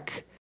people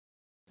back.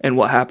 And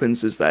what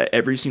happens is that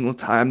every single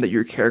time that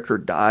your character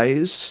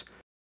dies,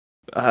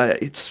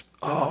 it's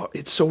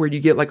so weird. You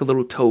get like a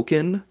little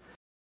token,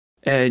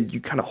 and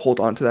you kind of hold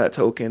on to that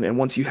token. And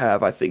once you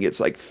have, I think it's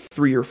like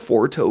 3 or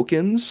 4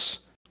 tokens,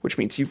 which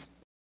means you've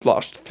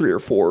lost 3 or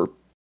 4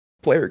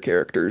 player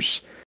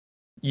characters.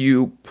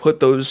 You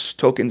put those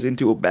tokens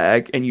into a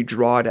bag and you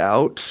draw it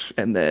out,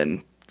 and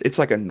then it's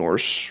like a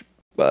Norse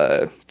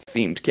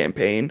themed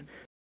campaign.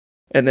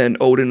 And then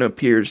Odin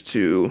appears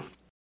to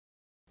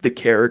the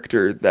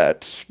character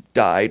that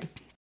died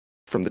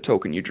from the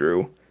token you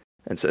drew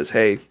and says,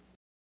 hey,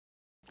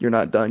 you're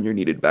not done, you're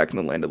needed back in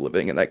the land of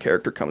living. And that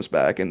character comes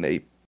back and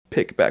they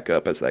pick back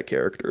up as that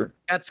character.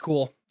 That's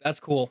cool. That's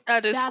cool.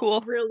 That is That's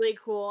cool. really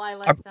cool. I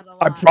like that a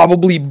lot. I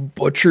probably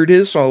butchered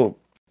it, so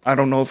I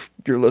don't know if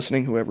you're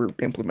listening, whoever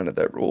implemented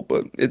that rule,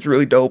 but it's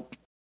really dope.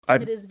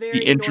 I'd It is very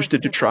be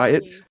interested to try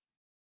it. Norse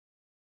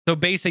So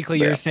basically,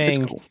 But you're yeah, it's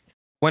saying cool.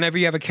 whenever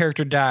you have a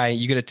character die,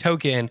 you get a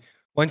token.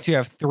 Once you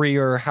have 3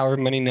 or however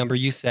many number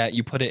you set,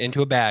 you put it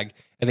into a bag,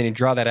 and then you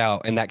draw that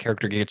out, and that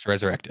character gets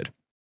resurrected.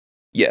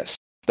 Yes,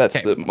 that's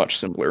Okay. the much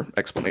simpler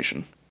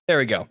explanation. There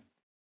we go.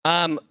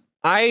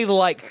 I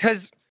like,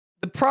 because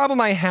the problem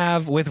I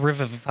have with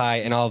Revivify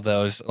and all of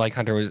those, like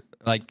Hunter was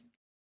like,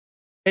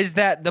 is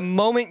that the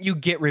moment you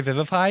get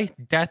Revivify,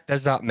 death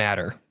does not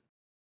matter.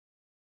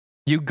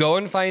 You go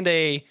and find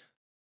a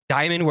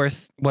diamond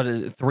worth, what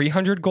is it,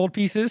 300 gold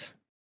pieces?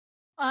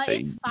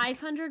 It's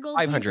 500 gold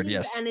 500,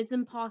 pieces, yes. and it's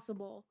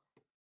impossible.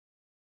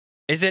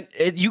 Is it?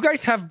 You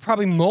guys have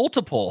probably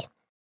multiple.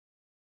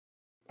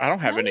 I don't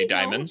have No, any we don't.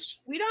 diamonds.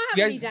 We don't have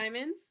You any guys-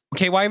 diamonds.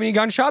 Okay, why haven't you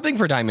gone shopping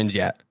for diamonds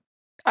yet?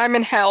 I'm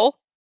in hell.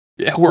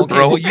 Yeah, we're Okay,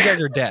 broke. well, you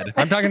guys are dead.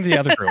 I'm talking to the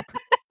other group.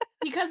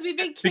 Because we've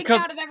been kicked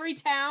Because- out of every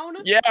town.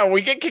 Yeah,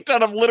 we get kicked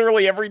out of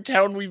literally every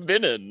town we've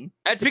been in.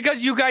 That's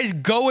because you guys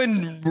go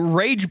and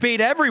rage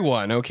bait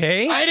everyone,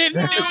 okay? I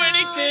didn't do No.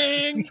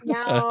 anything.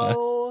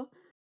 No.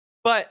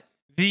 But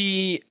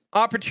the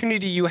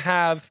opportunity you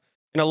have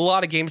in a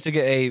lot of games to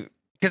get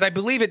because I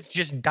believe it's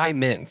just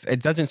diamonds.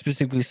 It doesn't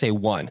specifically say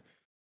one.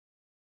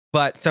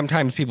 But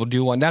sometimes people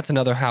do one. That's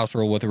another house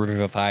rule with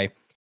Revivify.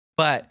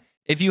 But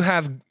if you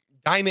have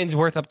diamonds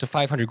worth up to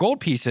 500 gold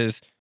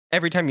pieces,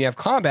 every time you have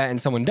combat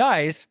and someone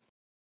dies,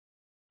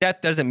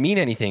 that doesn't mean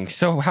anything.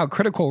 So how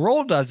Critical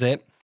Role does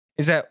it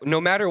is that no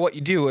matter what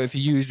you do, if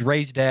you use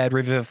Raise Dead,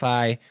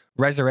 Revivify,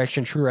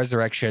 Resurrection, True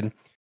Resurrection,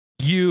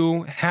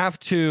 you have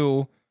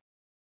to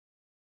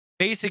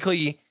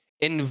basically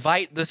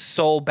invite the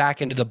soul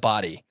back into the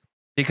body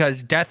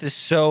because death is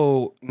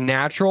so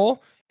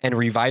natural and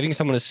reviving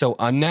someone is so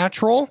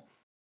unnatural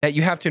that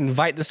you have to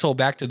invite the soul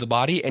back to the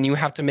body and you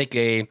have to make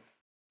a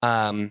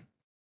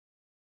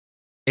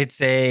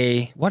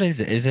what is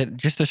it? Is it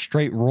just a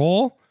straight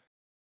roll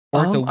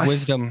or it's a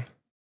wisdom?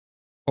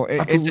 Or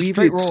it's a believe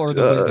straight it's, roll or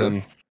the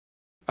wisdom?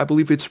 I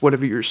believe it's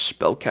whatever your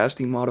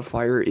spellcasting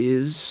modifier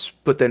is,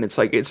 but then it's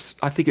like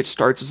I think it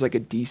starts as like a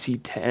DC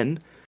 10,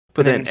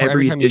 but And then then for every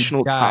every time you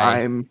additional die-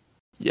 time,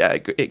 yeah,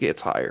 it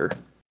gets higher.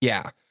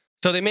 Yeah.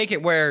 So they make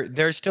it where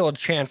there's still a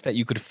chance that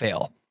you could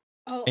fail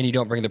Oh, and you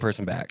don't bring the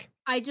person back.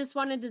 I just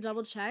wanted to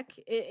double check.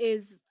 It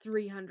is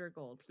 300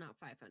 golds, not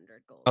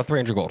 500 gold. Oh,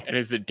 300 gold. And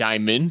is it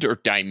diamond or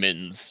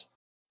diamonds?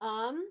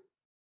 I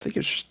think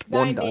it's just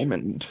one diamond.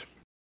 Diamonds.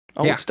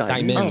 Oh, Yeah, it's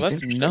diamond. Oh, diamonds. that's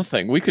Interesting.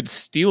 nothing. We could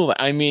steal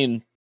that. I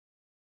mean,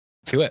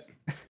 Do it.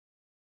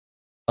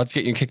 Let's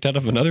get you kicked out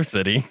of another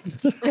city.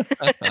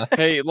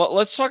 hey,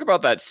 let's talk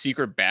about that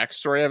secret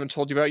backstory I haven't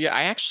told you about yet.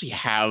 I actually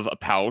have a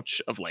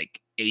pouch of like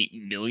 8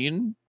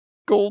 million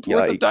gold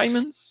worth of Yikes.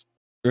 diamonds.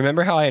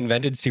 Remember how I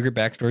invented secret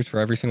backstories for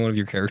every single one of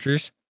your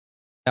characters?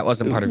 That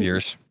wasn't part of Ooh.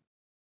 yours.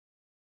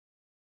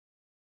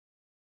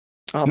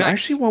 Actually,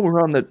 Nice. while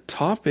we're on the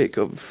topic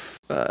of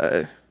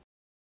kind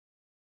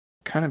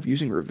of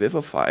using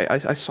Revivify,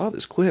 I saw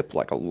this clip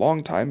like a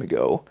long time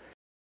ago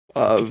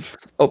of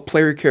a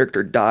player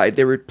character died.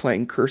 They were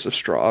playing Curse of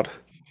Strahd,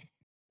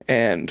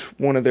 and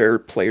one of their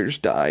players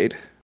died,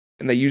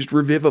 and they used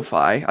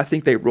Revivify. I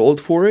think they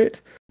rolled for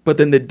it, but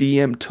then the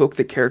DM took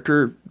the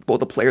character, well,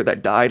 the player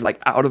that died,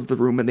 like out of the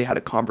room, and they had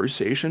a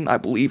conversation. I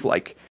believe,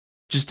 like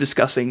just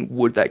discussing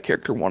would that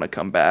character want to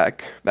come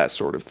back, that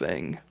sort of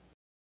thing.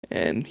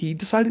 And he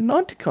decided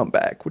not to come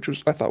back, which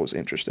I thought was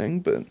interesting,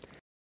 but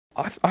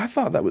I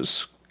thought that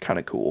was kind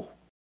of cool.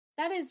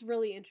 That is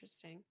really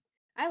interesting.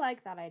 I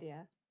like that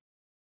idea.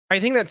 I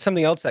think that's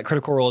something else that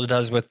Critical Role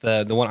does with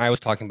the one I was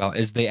talking about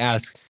is they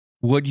ask,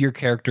 would your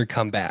character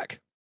come back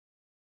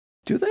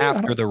Do they?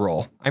 after the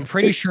roll? I'm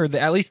pretty They- sure that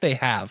at least they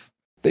have.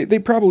 They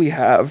probably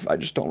have. I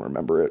just don't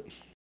remember it.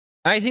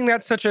 I think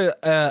that's such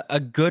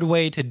a good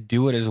way to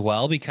do it as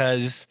well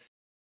because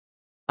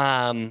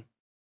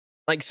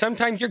like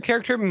sometimes your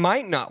character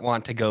might not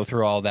want to go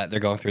through all that they're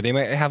going through. They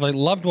might have a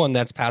loved one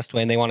that's passed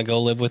away and they want to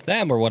go live with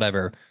them or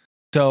whatever.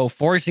 So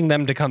forcing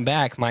them to come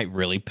back might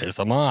really piss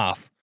them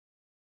off.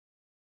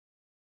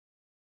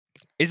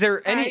 Is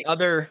there any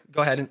other?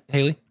 Go ahead,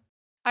 Haley.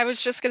 I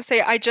was just going to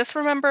say, I just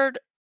remembered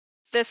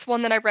this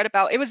one that I read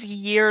about. It was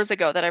years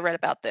ago that I read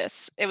about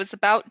this. It was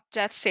about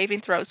death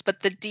saving throws,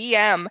 but the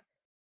DM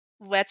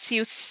lets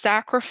you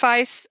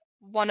sacrifice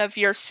one of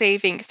your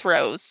saving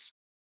throws.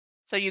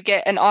 So you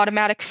get an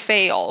automatic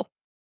fail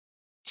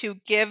to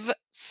give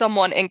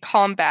someone in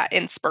combat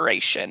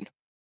inspiration,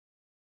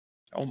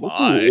 Oh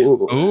my.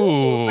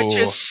 Ooh, which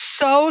is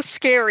so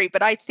scary,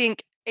 but I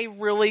think a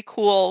really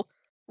cool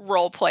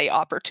role play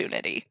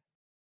opportunity.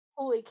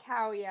 Holy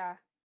cow, yeah.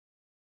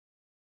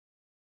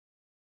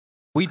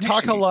 we talk a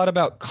Actually- lot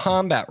about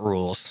combat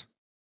rules.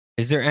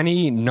 Is there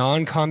any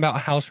non-combat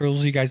house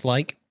rules you guys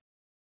like?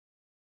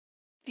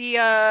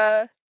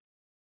 The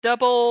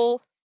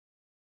double,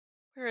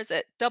 where is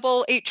it?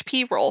 Double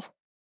HP roll.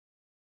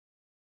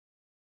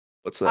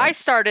 What's that? I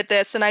started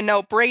this, and I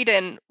know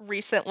Brayden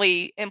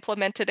recently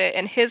implemented it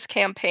in his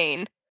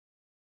campaign.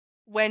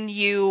 When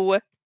you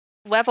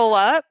level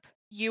up,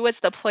 you as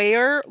the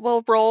player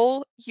will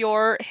roll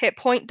your hit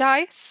point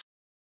dice,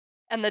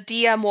 and the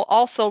DM will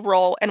also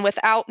roll, and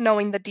without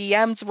knowing the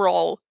DM's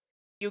roll,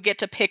 you get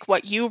to pick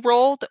what you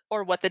rolled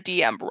or what the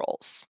DM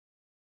rolls.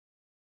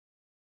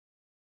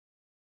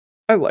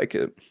 I like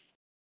it.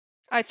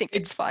 I think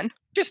it's fun.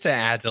 Just to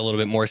add a little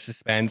bit more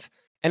suspense.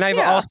 And I've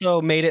Yeah.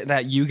 also made it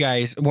that you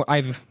guys, well,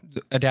 I've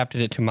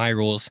adapted it to my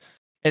rules.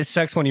 It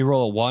sucks when you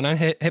roll a 1 on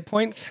hit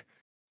points.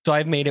 So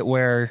I've made it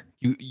where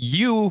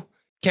you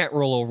can't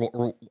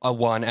roll a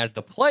 1 as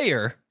the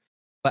player,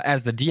 but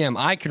as the DM,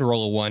 I can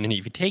roll a 1. And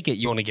if you take it,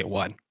 you only get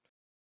 1.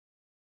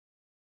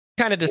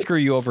 kind of to screw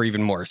you over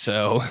even more.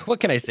 So what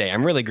can I say?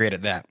 I'm really great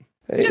at that.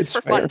 Hey, Just it's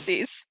for fair.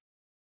 funsies.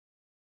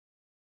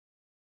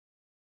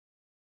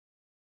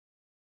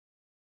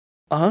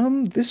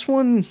 This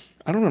one,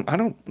 I don't know. I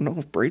don't know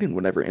if Brayden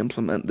would ever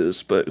implement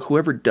this, but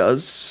whoever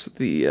does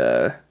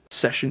the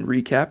session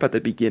recap at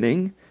the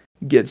beginning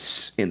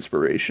gets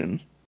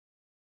inspiration.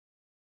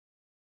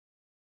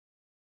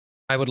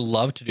 I would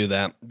love to do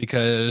that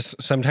because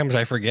sometimes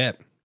I forget.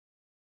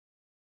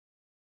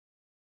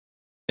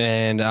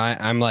 And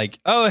I'm like,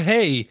 oh,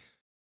 hey,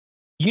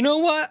 you know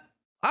what?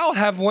 I'll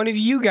have one of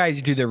you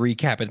guys do the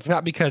recap. It's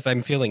not because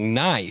I'm feeling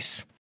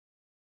nice.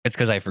 It's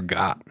because I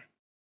forgot.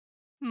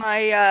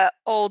 My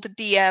old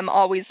DM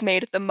always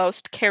made the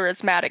most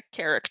charismatic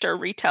character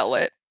retell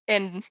it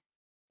in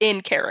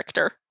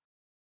character.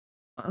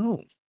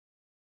 Oh,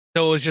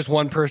 So it was just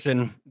one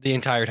person the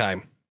entire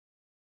time.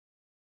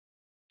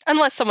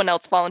 Unless someone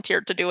else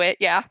volunteered to do it,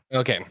 yeah.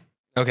 Okay.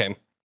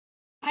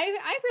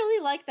 I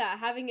really like that,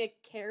 having a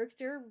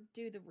character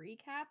do the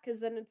recap, because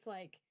then it's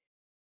like,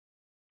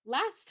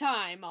 last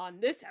time on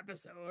this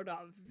episode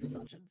of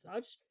such and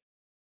such.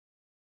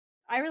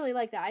 I really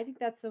like that. I think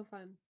that's so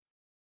fun.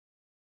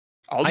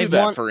 I'll do I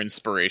that want- for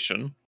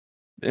inspiration.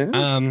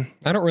 yeah.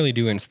 I don't really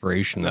do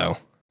inspiration though.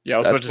 Yeah, I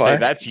was That's about to say why.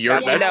 that's your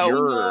Yeah, that's no.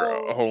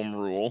 your home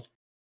rule.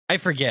 I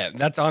forget.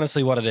 That's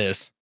honestly what it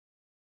is.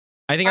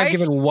 I think I've I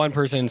given one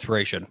person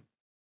inspiration.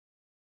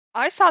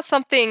 I saw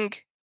something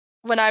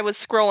when I was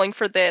scrolling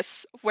for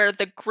this where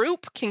the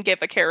group can give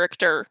a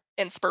character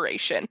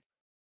inspiration.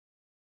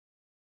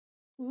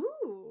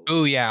 Ooh.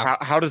 Oh yeah.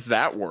 How does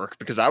that work?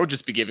 Because I would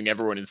just be giving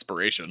everyone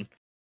inspiration.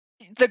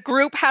 The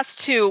group has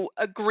to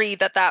agree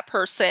that that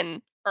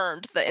person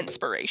earned the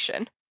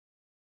inspiration.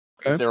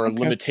 Is there a Okay.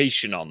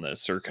 limitation on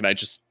this, or can I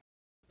just?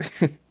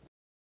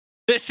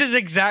 This is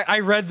exact. I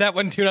read that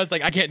one too, and I was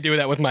like, I can't do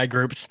that with my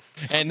groups.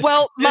 And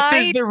Well, this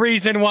is the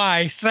reason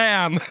why,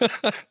 Sam.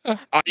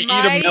 I eat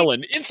My- a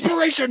melon.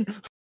 Inspiration.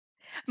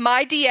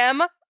 my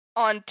DM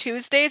on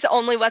Tuesdays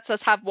only lets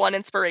us have one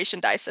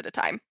inspiration dice at a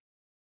time.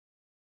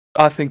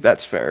 I think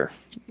that's fair.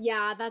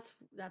 Yeah, that's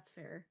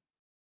fair.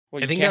 Well,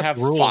 I you think can't that's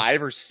have rules.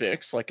 5 or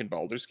 6 like in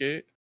Baldur's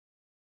Gate.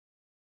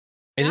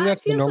 I think That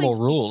that's the feels normal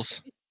like-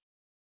 rules.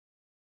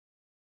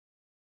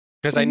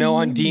 Because I know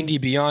on D&D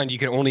Beyond, you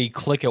can only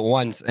click it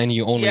once, and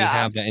you only Yeah.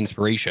 have that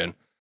inspiration.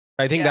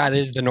 I think Yeah. that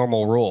is the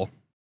normal rule.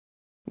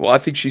 Well, I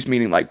think she's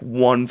meaning like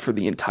one for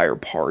the entire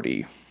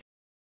party.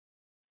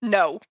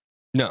 No,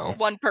 No.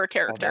 one per Oh,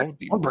 character. that would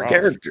be One per rough.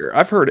 character.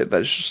 I've heard it.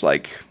 That's just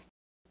like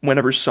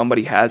whenever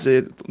somebody has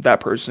it, that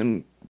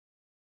person,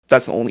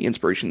 that's the only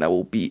inspiration that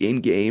will be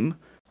in game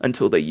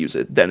until they use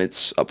it. Then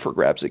it's up for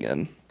grabs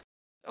again.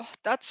 Oh,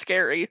 that's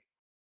scary.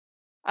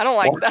 I don't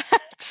like What?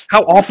 that.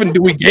 How often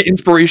do we get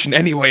inspiration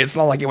anyway? It's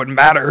not like it would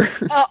matter.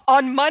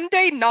 On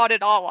Monday, not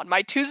at all. On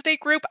my Tuesday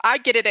group, I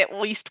get it at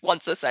least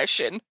once a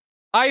session.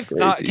 I've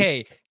thought,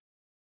 Crazy.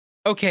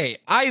 okay,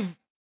 I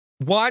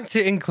want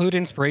to include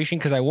inspiration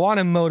because I want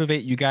to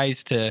motivate you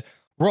guys to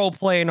role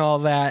play and all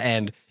that.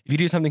 And if you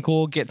do something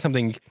cool, get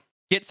something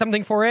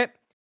for it.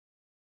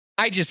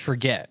 I just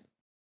forget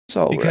It's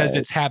all because right.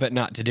 it's habit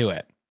not to do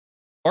it.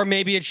 Or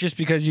maybe it's just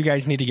because you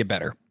guys need to get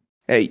better.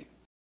 Hey,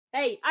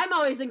 Hey, I'm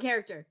always in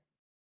character.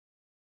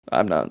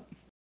 I'm not.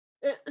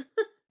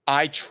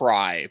 I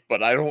try,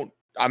 but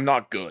I'm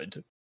not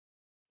good.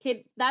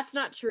 Okay, that's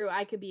not true.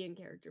 I could be in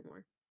character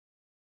more.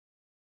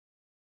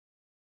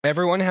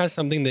 Everyone has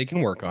something they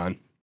can work on.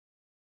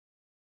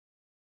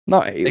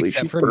 Not Haley.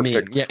 Except She's for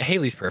perfect. me. Yeah,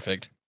 Haley's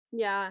perfect.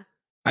 Yeah.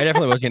 I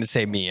definitely wasn't going to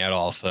say me at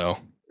all. So,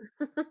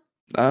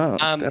 Oh,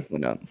 Um, definitely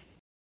not.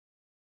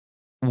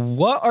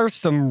 what are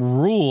some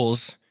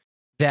rules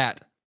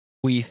that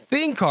we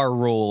think are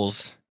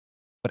rules,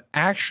 but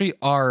actually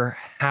are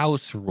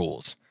house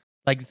rules?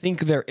 Like,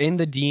 think they're in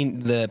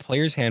the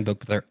player's handbook,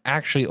 but they're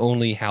actually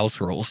only house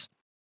rules.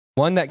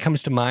 One that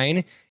comes to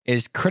mind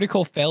is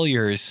critical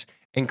failures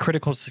and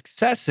critical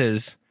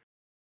successes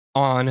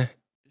on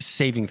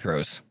saving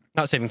throws.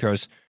 Not saving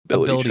throws,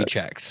 ability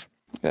checks.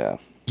 Yeah.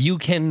 You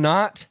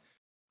cannot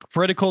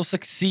critical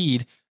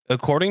succeed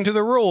according to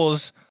the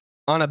rules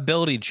on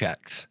ability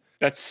checks.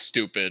 That's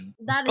stupid.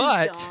 That is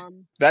But-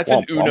 dumb. That's an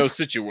Womp womp. Uno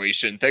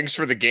situation. Thanks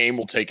for the game.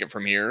 We'll take it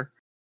from here.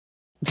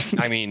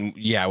 I mean,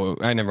 yeah, well,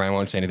 I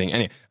won't say anything.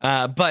 Anyway,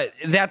 but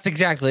that's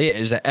exactly it.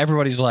 Is that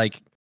everybody's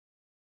like,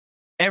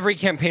 every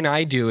campaign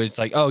I do is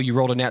like, oh, you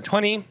rolled a nat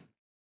 20.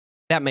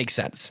 That makes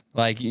sense.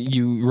 Like,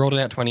 you rolled a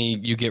nat 20,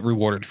 you get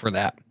rewarded for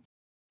that.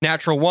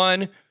 Natural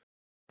 1,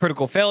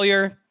 critical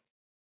failure,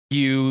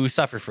 you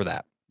suffer for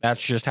that.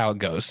 That's just how it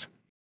goes.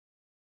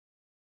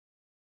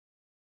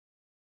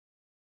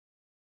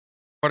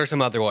 What are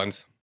some other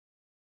ones?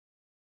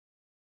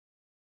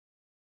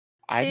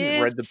 I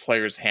haven't read the Is-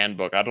 player's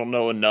handbook. I don't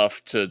know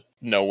enough to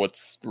know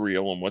what's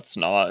real and what's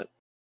not.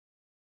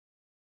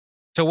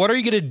 So, what are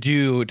you going to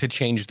do to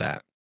change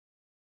that?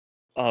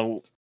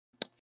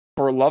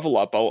 For a level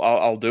up,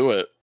 I'll do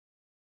it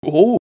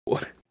Oh, on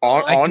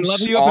I can on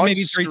level you up in on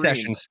maybe 3 stream.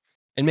 sessions.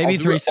 And maybe I'll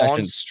do 3 it on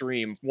sessions.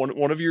 stream.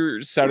 One of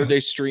your Saturday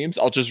streams,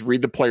 I'll just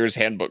read the player's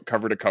handbook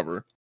cover to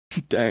cover.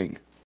 dang.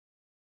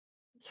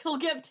 He'll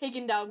get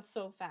taken down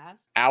so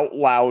fast. Out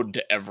loud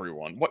to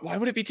everyone. Why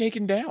would it be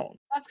taken down?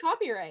 That's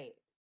copyright.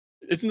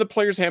 Isn't the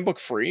player's handbook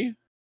free?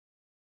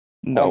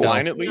 No,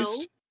 Online at No.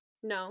 least?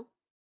 No.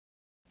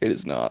 it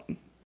is not.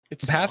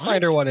 It's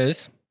Pathfinder not? one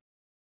is.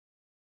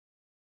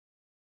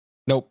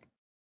 Nope,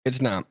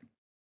 it's not.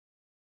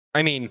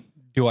 I mean,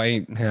 do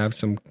I have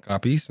some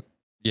copies?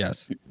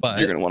 Yes, but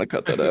You're gonna want to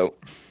cut that out.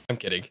 I'm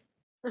kidding.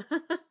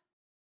 I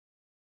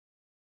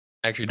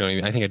actually don't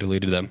even. I think I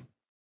deleted them.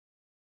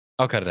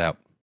 I'll cut it out.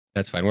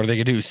 That's fine. What are they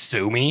gonna do?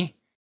 Sue me?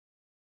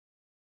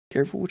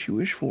 Careful what you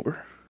wish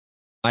for.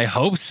 I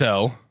hope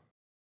so.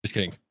 Just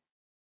kidding.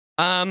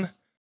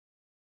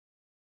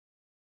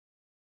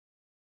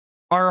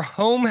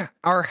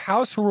 Are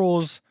house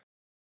rules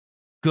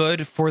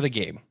good for the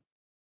game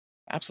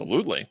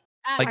Absolutely.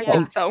 Like, I Yeah.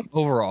 think so.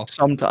 overall?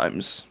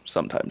 Sometimes.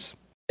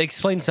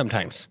 Explain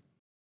sometimes.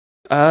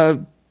 I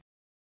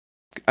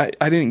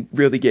didn't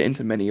really get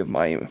into many of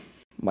my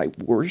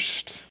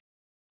worst,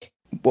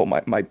 well,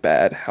 my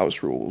bad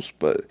house rules,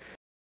 but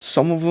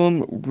some of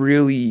them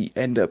really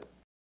end up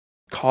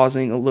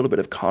causing a little bit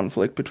of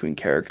conflict between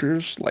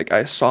characters. Like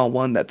I saw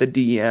one that the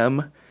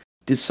DM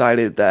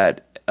decided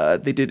that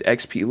they did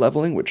XP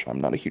leveling, which I'm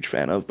not a huge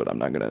fan of, but I'm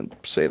not gonna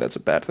say that's a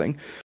bad thing.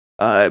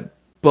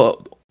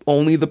 But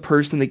only the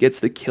person that gets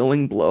the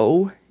killing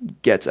blow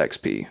gets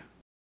XP.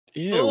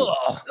 Ew.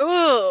 Ugh.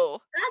 Ooh,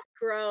 That's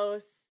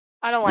gross.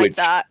 I don't like Which-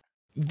 that.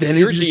 Then If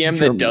you're a it just DM that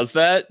becomes- does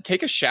that,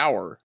 take a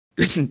shower.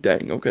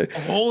 Dang, okay.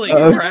 Holy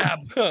Um, crap!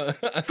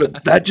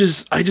 But I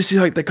just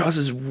feel like that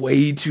causes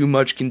way too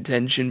much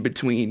contention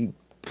between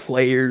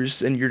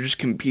players, and you're just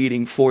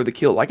competing for the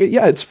kill. Like,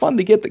 yeah, it's fun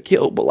to get the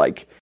kill, but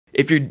like,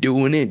 if you're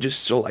doing it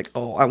just so like,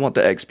 oh, I want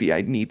the XP,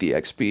 I need the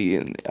XP,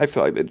 and I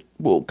feel like it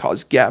will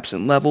cause gaps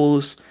in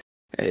levels.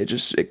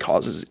 It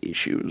causes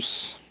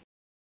issues.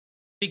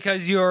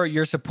 Because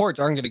your supports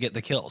aren't going to get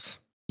the kills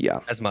Yeah.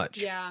 as much.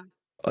 Yeah.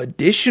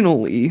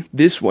 Additionally,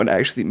 this one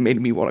actually made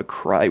me want to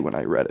cry when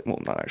I read it. Well,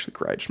 not actually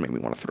cry, it just made me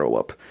want to throw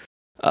up.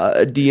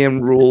 A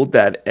DM ruled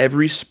that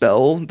every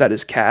spell that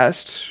is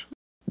cast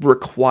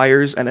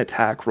requires an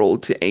attack roll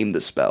to aim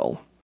the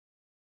spell.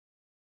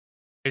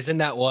 Isn't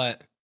that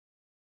what?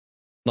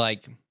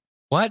 Like,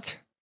 what?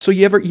 So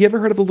you ever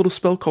heard of a little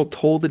spell called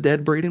Toll the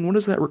Dead, Brayden? What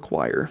does that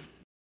require?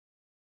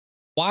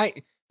 Why?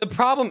 The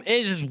problem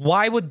is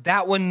why would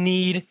that one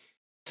need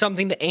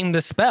something to aim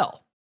the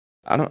spell?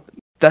 I don't.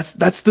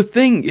 That's the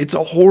thing. It's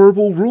a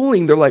horrible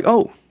ruling. They're like,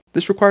 oh,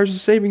 this requires a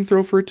saving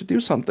throw for it to do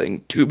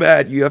something. Too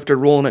bad. You have to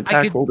roll an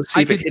attack roll to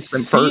see if it hits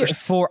them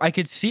first. I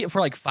could see it for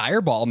like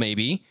fireball,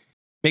 maybe.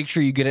 Make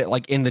sure you get it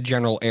like in the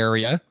general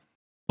area.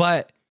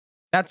 But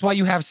that's why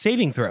you have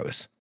saving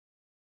throws.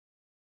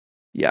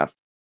 Yeah.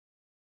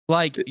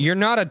 Like, you're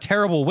not a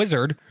terrible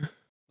wizard.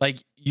 Like,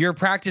 you're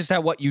practiced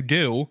at what you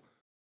do.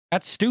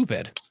 That's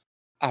stupid.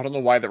 I don't know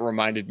why that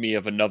reminded me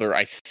of another,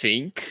 I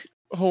think,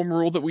 home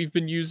rule that we've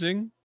been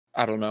using.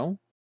 I don't know.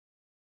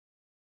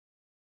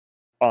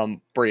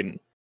 Brayden,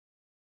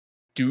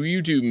 do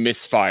you do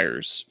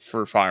misfires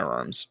for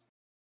firearms?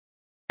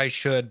 I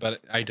should,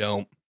 but I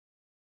don't.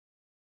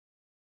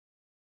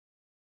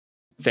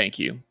 Thank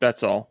you.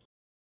 That's all.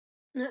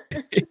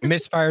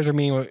 Misfires are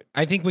mean.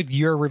 I think with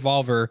your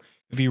revolver,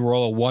 if you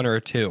roll a 1 or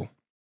a 2,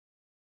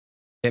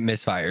 it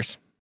misfires.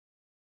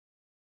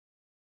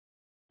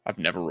 I've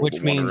never rolled Which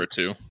a 1 or means- a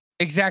 2.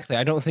 Exactly.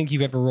 I don't think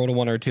you've ever rolled a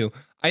 1 or a 2.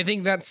 I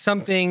think that's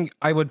something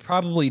I would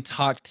probably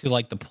talk to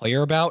like the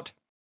player about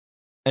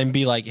and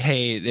be like,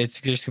 hey,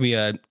 it's just gonna be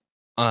a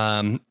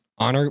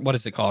honor. What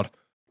is it called?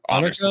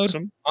 Honor code?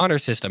 system? Honor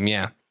system.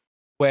 Yeah.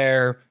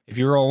 Where if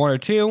you roll 1 or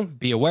 2,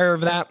 be aware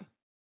of that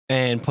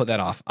and put that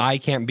off. I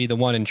can't be the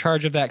one in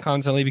charge of that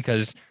constantly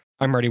because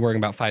I'm already worrying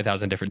about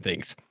 5,000 different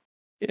things.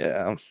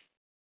 Yeah.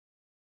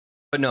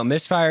 But no,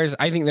 misfires,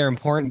 I think they're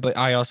important, but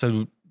I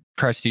also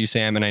trust you,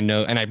 Sam, and I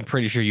know, and I'm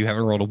pretty sure you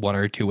haven't rolled a 1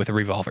 or a 2 with a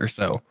revolver,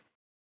 so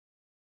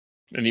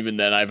And even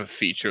then, I have a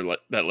feature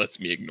that lets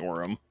me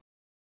ignore them.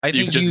 I You've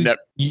think just you, ne-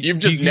 you- you've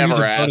just you can use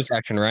never a bonus asked.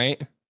 action,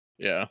 right?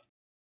 Yeah.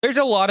 There's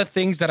a lot of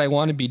things that I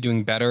want to be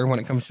doing better when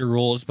it comes to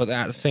rules, but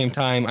at the same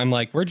time, I'm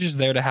like, we're just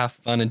there to have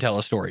fun and tell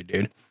a story,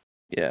 dude.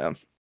 Yeah.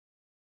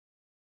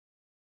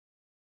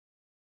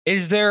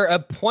 Is there a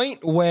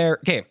point where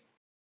okay,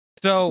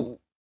 so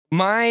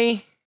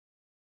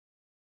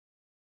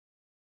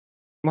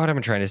what am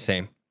I trying to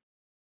say?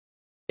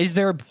 Is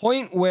there a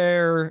point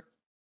where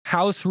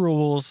house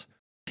rules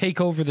take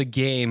over the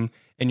game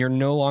and you're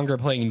no longer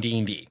playing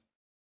D&D?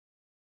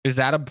 Is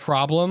that a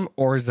problem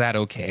or is that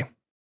okay?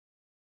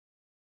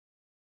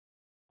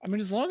 I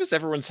mean, as long as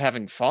everyone's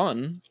having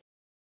fun,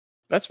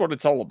 that's what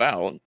it's all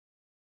about.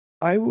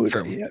 I would,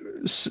 True. yeah,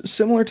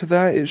 similar to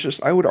that, it's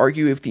just I would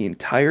argue if the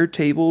entire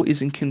table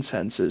is in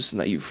consensus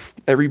and that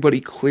everybody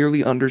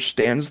clearly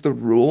understands the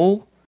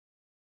rule,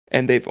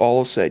 and they've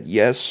all said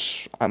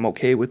yes, I'm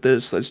okay with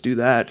this, let's do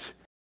that.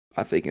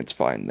 I think it's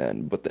fine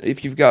then. But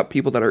if you've got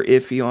people that are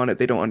iffy on it,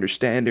 they don't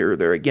understand it or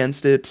they're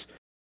against it,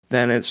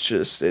 then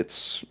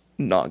it's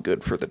not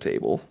good for the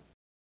table.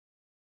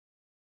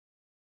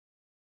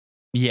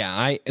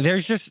 Yeah,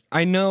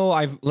 I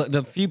know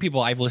the few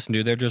people I've listened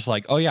to, they're just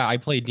like, oh yeah, I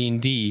play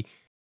D&D,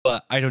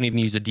 but I don't even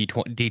use the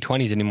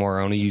D20s anymore.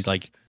 I only use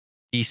like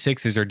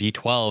D6s or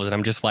D12s, and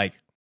I'm just like,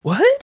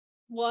 what?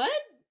 What?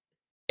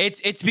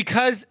 It's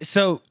because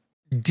so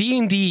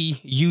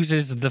D&D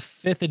uses the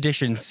 5th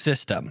edition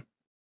system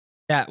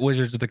that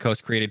Wizards of the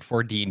Coast created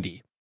for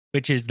D&D,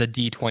 which is the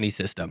D20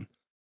 system.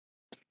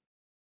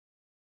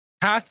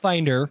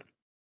 Pathfinder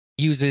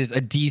uses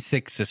a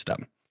D6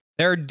 system.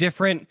 There are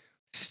different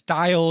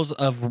styles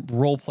of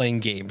role-playing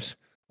games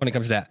when it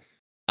comes to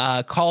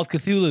that. Call of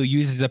Cthulhu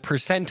uses a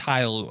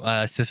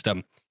percentile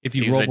system. If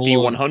you Use roll a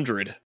below,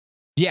 D100.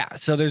 yeah,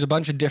 so there's a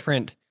bunch of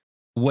different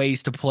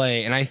ways to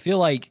play, and I feel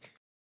like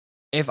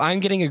if I'm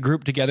getting a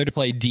group together to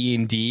play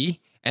D&D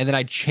and then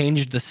I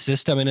change the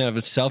system in and of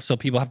itself so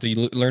people have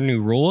to learn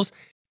new rules,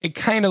 it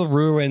kind of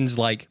ruins,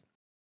 like,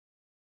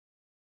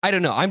 I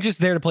don't know. I'm just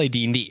there to play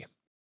D&D.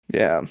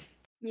 Yeah.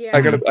 Yeah.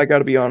 I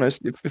gotta be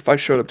honest. If I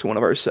showed up to one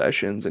of our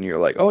sessions and you're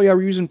like, "Oh yeah,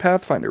 we're using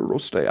Pathfinder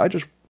rules today,"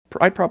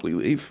 I'd probably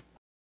leave.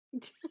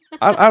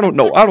 I don't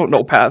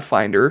know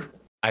Pathfinder.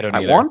 I don't I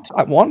either.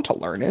 I want to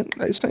learn it.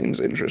 It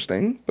seems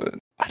interesting, but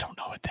I don't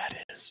know what that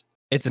is.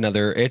 It's back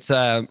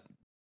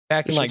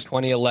in It's like just-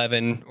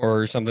 2011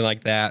 or something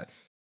like that.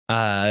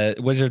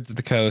 Wizards of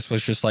the Coast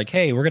was just like,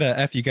 hey, we're gonna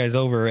F you guys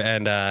over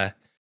and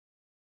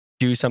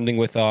do something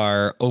with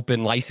our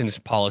open license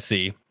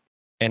policy,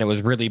 and it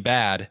was really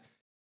bad.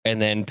 And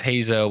then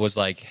Paizo was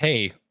like,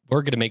 hey,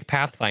 we're gonna make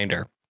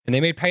Pathfinder, and they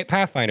made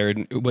Pathfinder,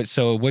 and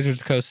so Wizards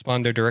of the Coast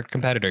spawned their direct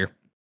competitor.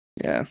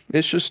 yeah,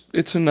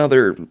 it's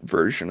another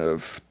version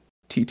of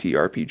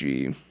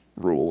TTRPG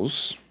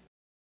rules.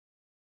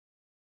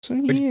 So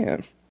yeah.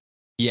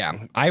 Yeah,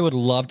 I would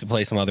love to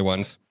play some other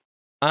ones.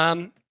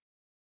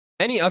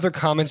 Any other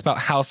comments about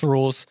house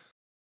rules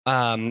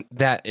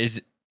that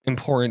is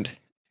important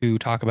to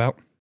talk about?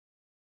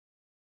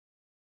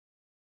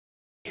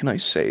 Can I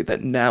say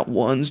that nat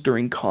ones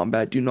during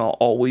combat do not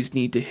always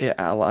need to hit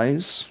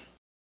allies?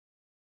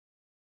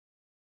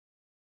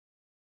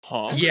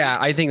 Huh? Yeah,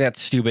 I think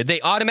that's stupid.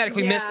 They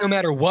automatically miss no Yeah.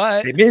 matter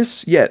what. They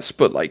miss, yes,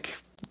 but like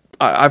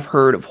I've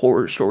heard of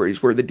horror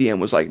stories where the DM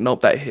was like,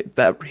 "Nope,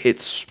 that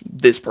hits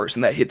this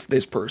person, that hits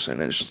this person,"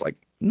 and it's just like,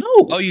 no.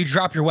 Oh, you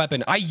drop your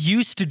weapon. I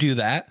used to do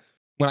that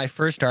when I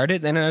first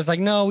started, and I was like,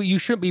 no, you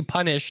shouldn't be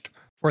punished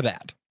for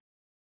that.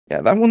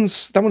 Yeah, that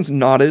one's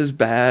not as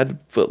bad,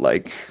 but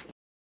like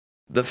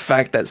the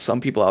fact that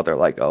some people out there are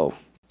like, oh,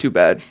 too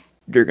bad,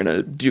 you're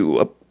gonna do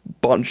a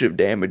bunch of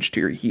damage to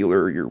your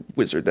healer or your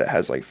wizard that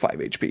has like 5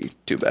 HP.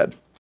 Too bad.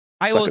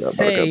 I Suck will it up,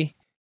 say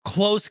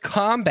close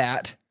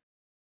combat.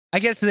 I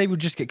guess they would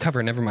just get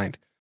covered. Never mind.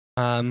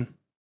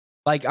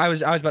 Like I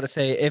was about to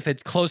say, if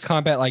it's close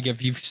combat, like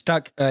if you've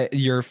stuck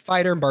your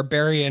fighter and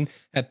barbarian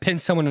have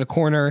pinned someone in a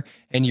corner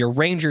and your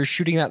ranger is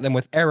shooting at them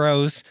with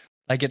arrows,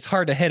 like it's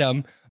hard to hit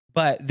them.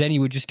 But then you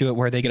would just do it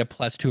where they get a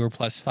 +2 or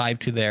 +5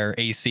 to their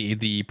AC,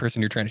 the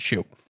person you're trying to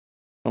shoot,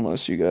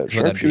 Unless you got What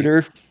that'd be.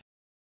 sharpshooter.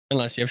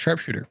 unless you have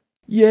sharpshooter.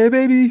 Yeah,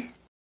 baby.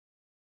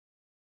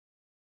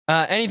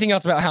 Anything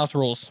else about house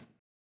rules?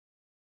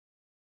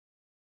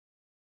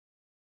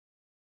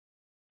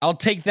 I'll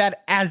take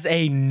that as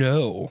a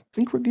no. I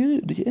think we're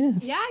good. Yeah.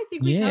 Yeah, I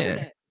think we covered Yeah.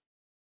 it.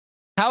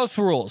 House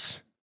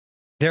rules.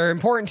 They're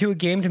important to a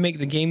game to make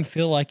the game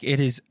feel like it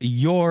is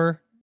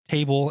your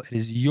table, it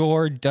is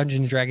your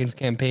Dungeons & Dragons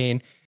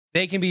campaign.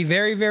 They can be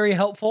very, very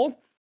helpful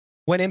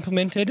when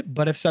implemented,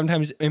 but if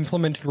sometimes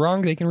implemented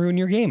wrong, they can ruin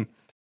your game.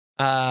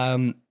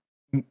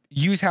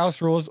 Use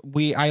house rules.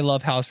 I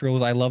love house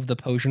rules. I love the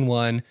potion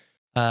one.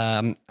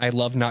 I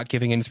love not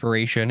giving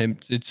inspiration.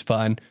 It's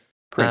fun.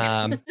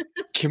 Cringe.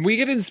 Can we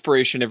get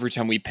inspiration every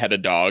time we pet a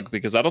dog?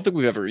 Because I don't think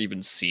we've ever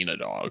even seen a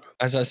dog.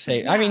 I was gonna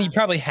say, I mean, you Yeah.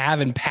 probably have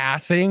in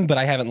passing, but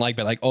I haven't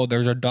been like, oh,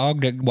 there's a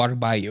dog that walked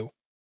by you.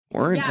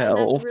 We're in Yeah,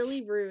 hell. that's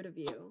really rude of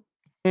you.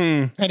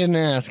 I didn't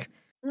ask.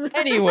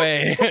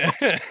 Anyway,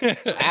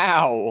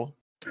 Ow.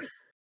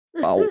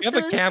 Wow. you have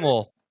a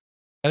camel.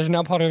 That is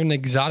now part of an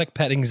exotic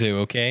petting zoo.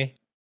 Okay,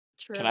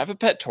 True. Can I have a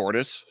pet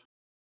tortoise?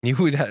 you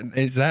would.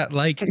 Is that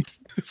like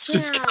It's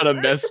just Yeah. kind of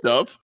messed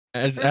up.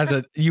 as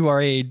a you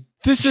are a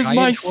This is Giant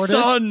my tortoise?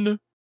 son.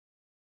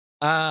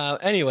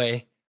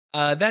 Anyway,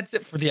 that's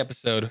it for the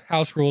episode.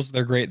 House rules,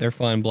 they're great, they're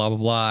fun, blah blah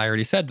blah. I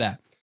already said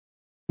that.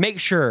 Make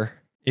sure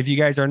if you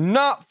guys are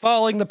not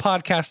following the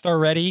podcast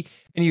already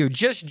and you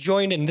just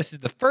joined and this is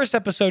the first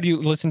episode you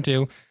listen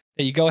to,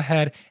 that you go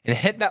ahead and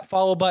hit that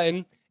follow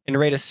button and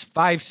rate us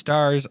 5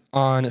 stars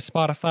on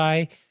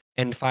Spotify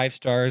and 5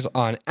 stars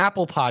on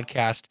Apple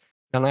Podcast.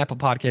 On Apple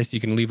Podcast, you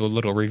can leave a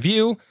little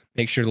review.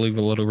 Make sure to leave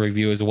a little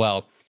review as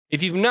well.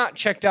 If you've not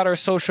checked out our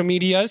social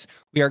medias,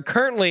 we are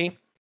currently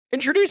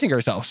introducing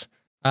ourselves.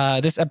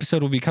 This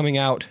episode will be coming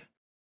out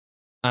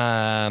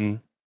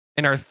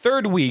in our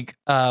 3rd week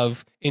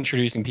of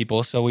introducing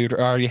people. So we would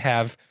already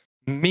have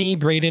me,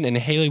 Braden, and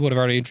Haley would have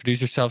already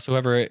introduced yourselves.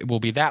 Whoever it will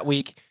be that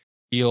week,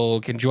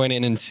 you can join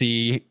in and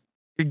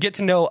get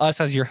to know us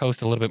as your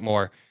host a little bit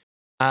more.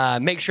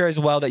 Make sure as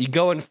well that you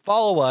go and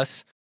follow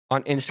us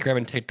on Instagram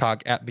and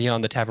TikTok at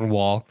Beyond the Tavern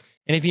Wall.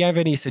 And if you have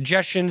any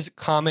suggestions,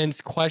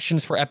 comments,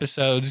 questions for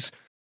episodes,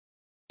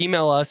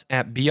 email us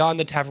at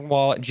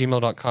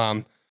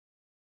beyondthetavernwall@gmail.com.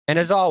 And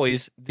as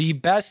always, the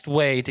best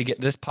way to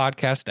get this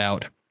podcast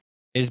out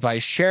is by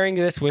sharing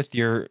this with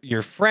your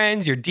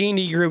friends, your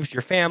D&D groups,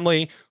 your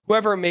family,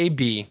 whoever it may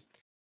be.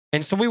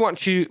 And so we want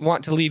to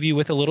leave you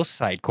with a little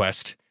side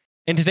quest.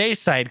 And today's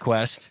side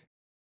quest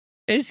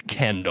is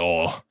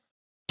Kendall.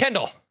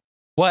 Kendall,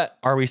 what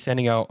are we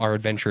sending out our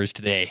adventurers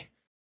today?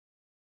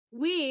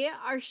 We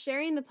are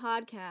sharing the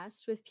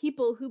podcast with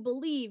people who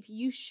believe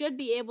you should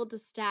be able to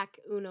stack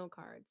Uno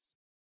cards.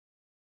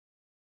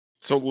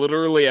 So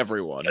literally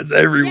everyone. That's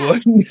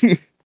everyone.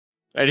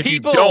 And if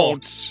People. you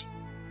don't,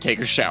 take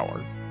a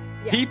shower.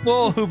 Yeah.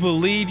 People who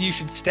believe you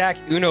should stack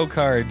Uno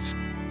cards.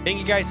 Thank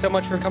you guys so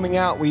much for coming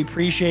out. We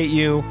appreciate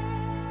you.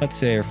 Let's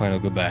say our final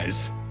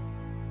goodbyes.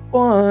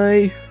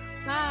 Bye.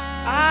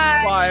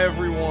 Bye. Bye,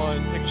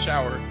 everyone. Take a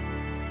shower.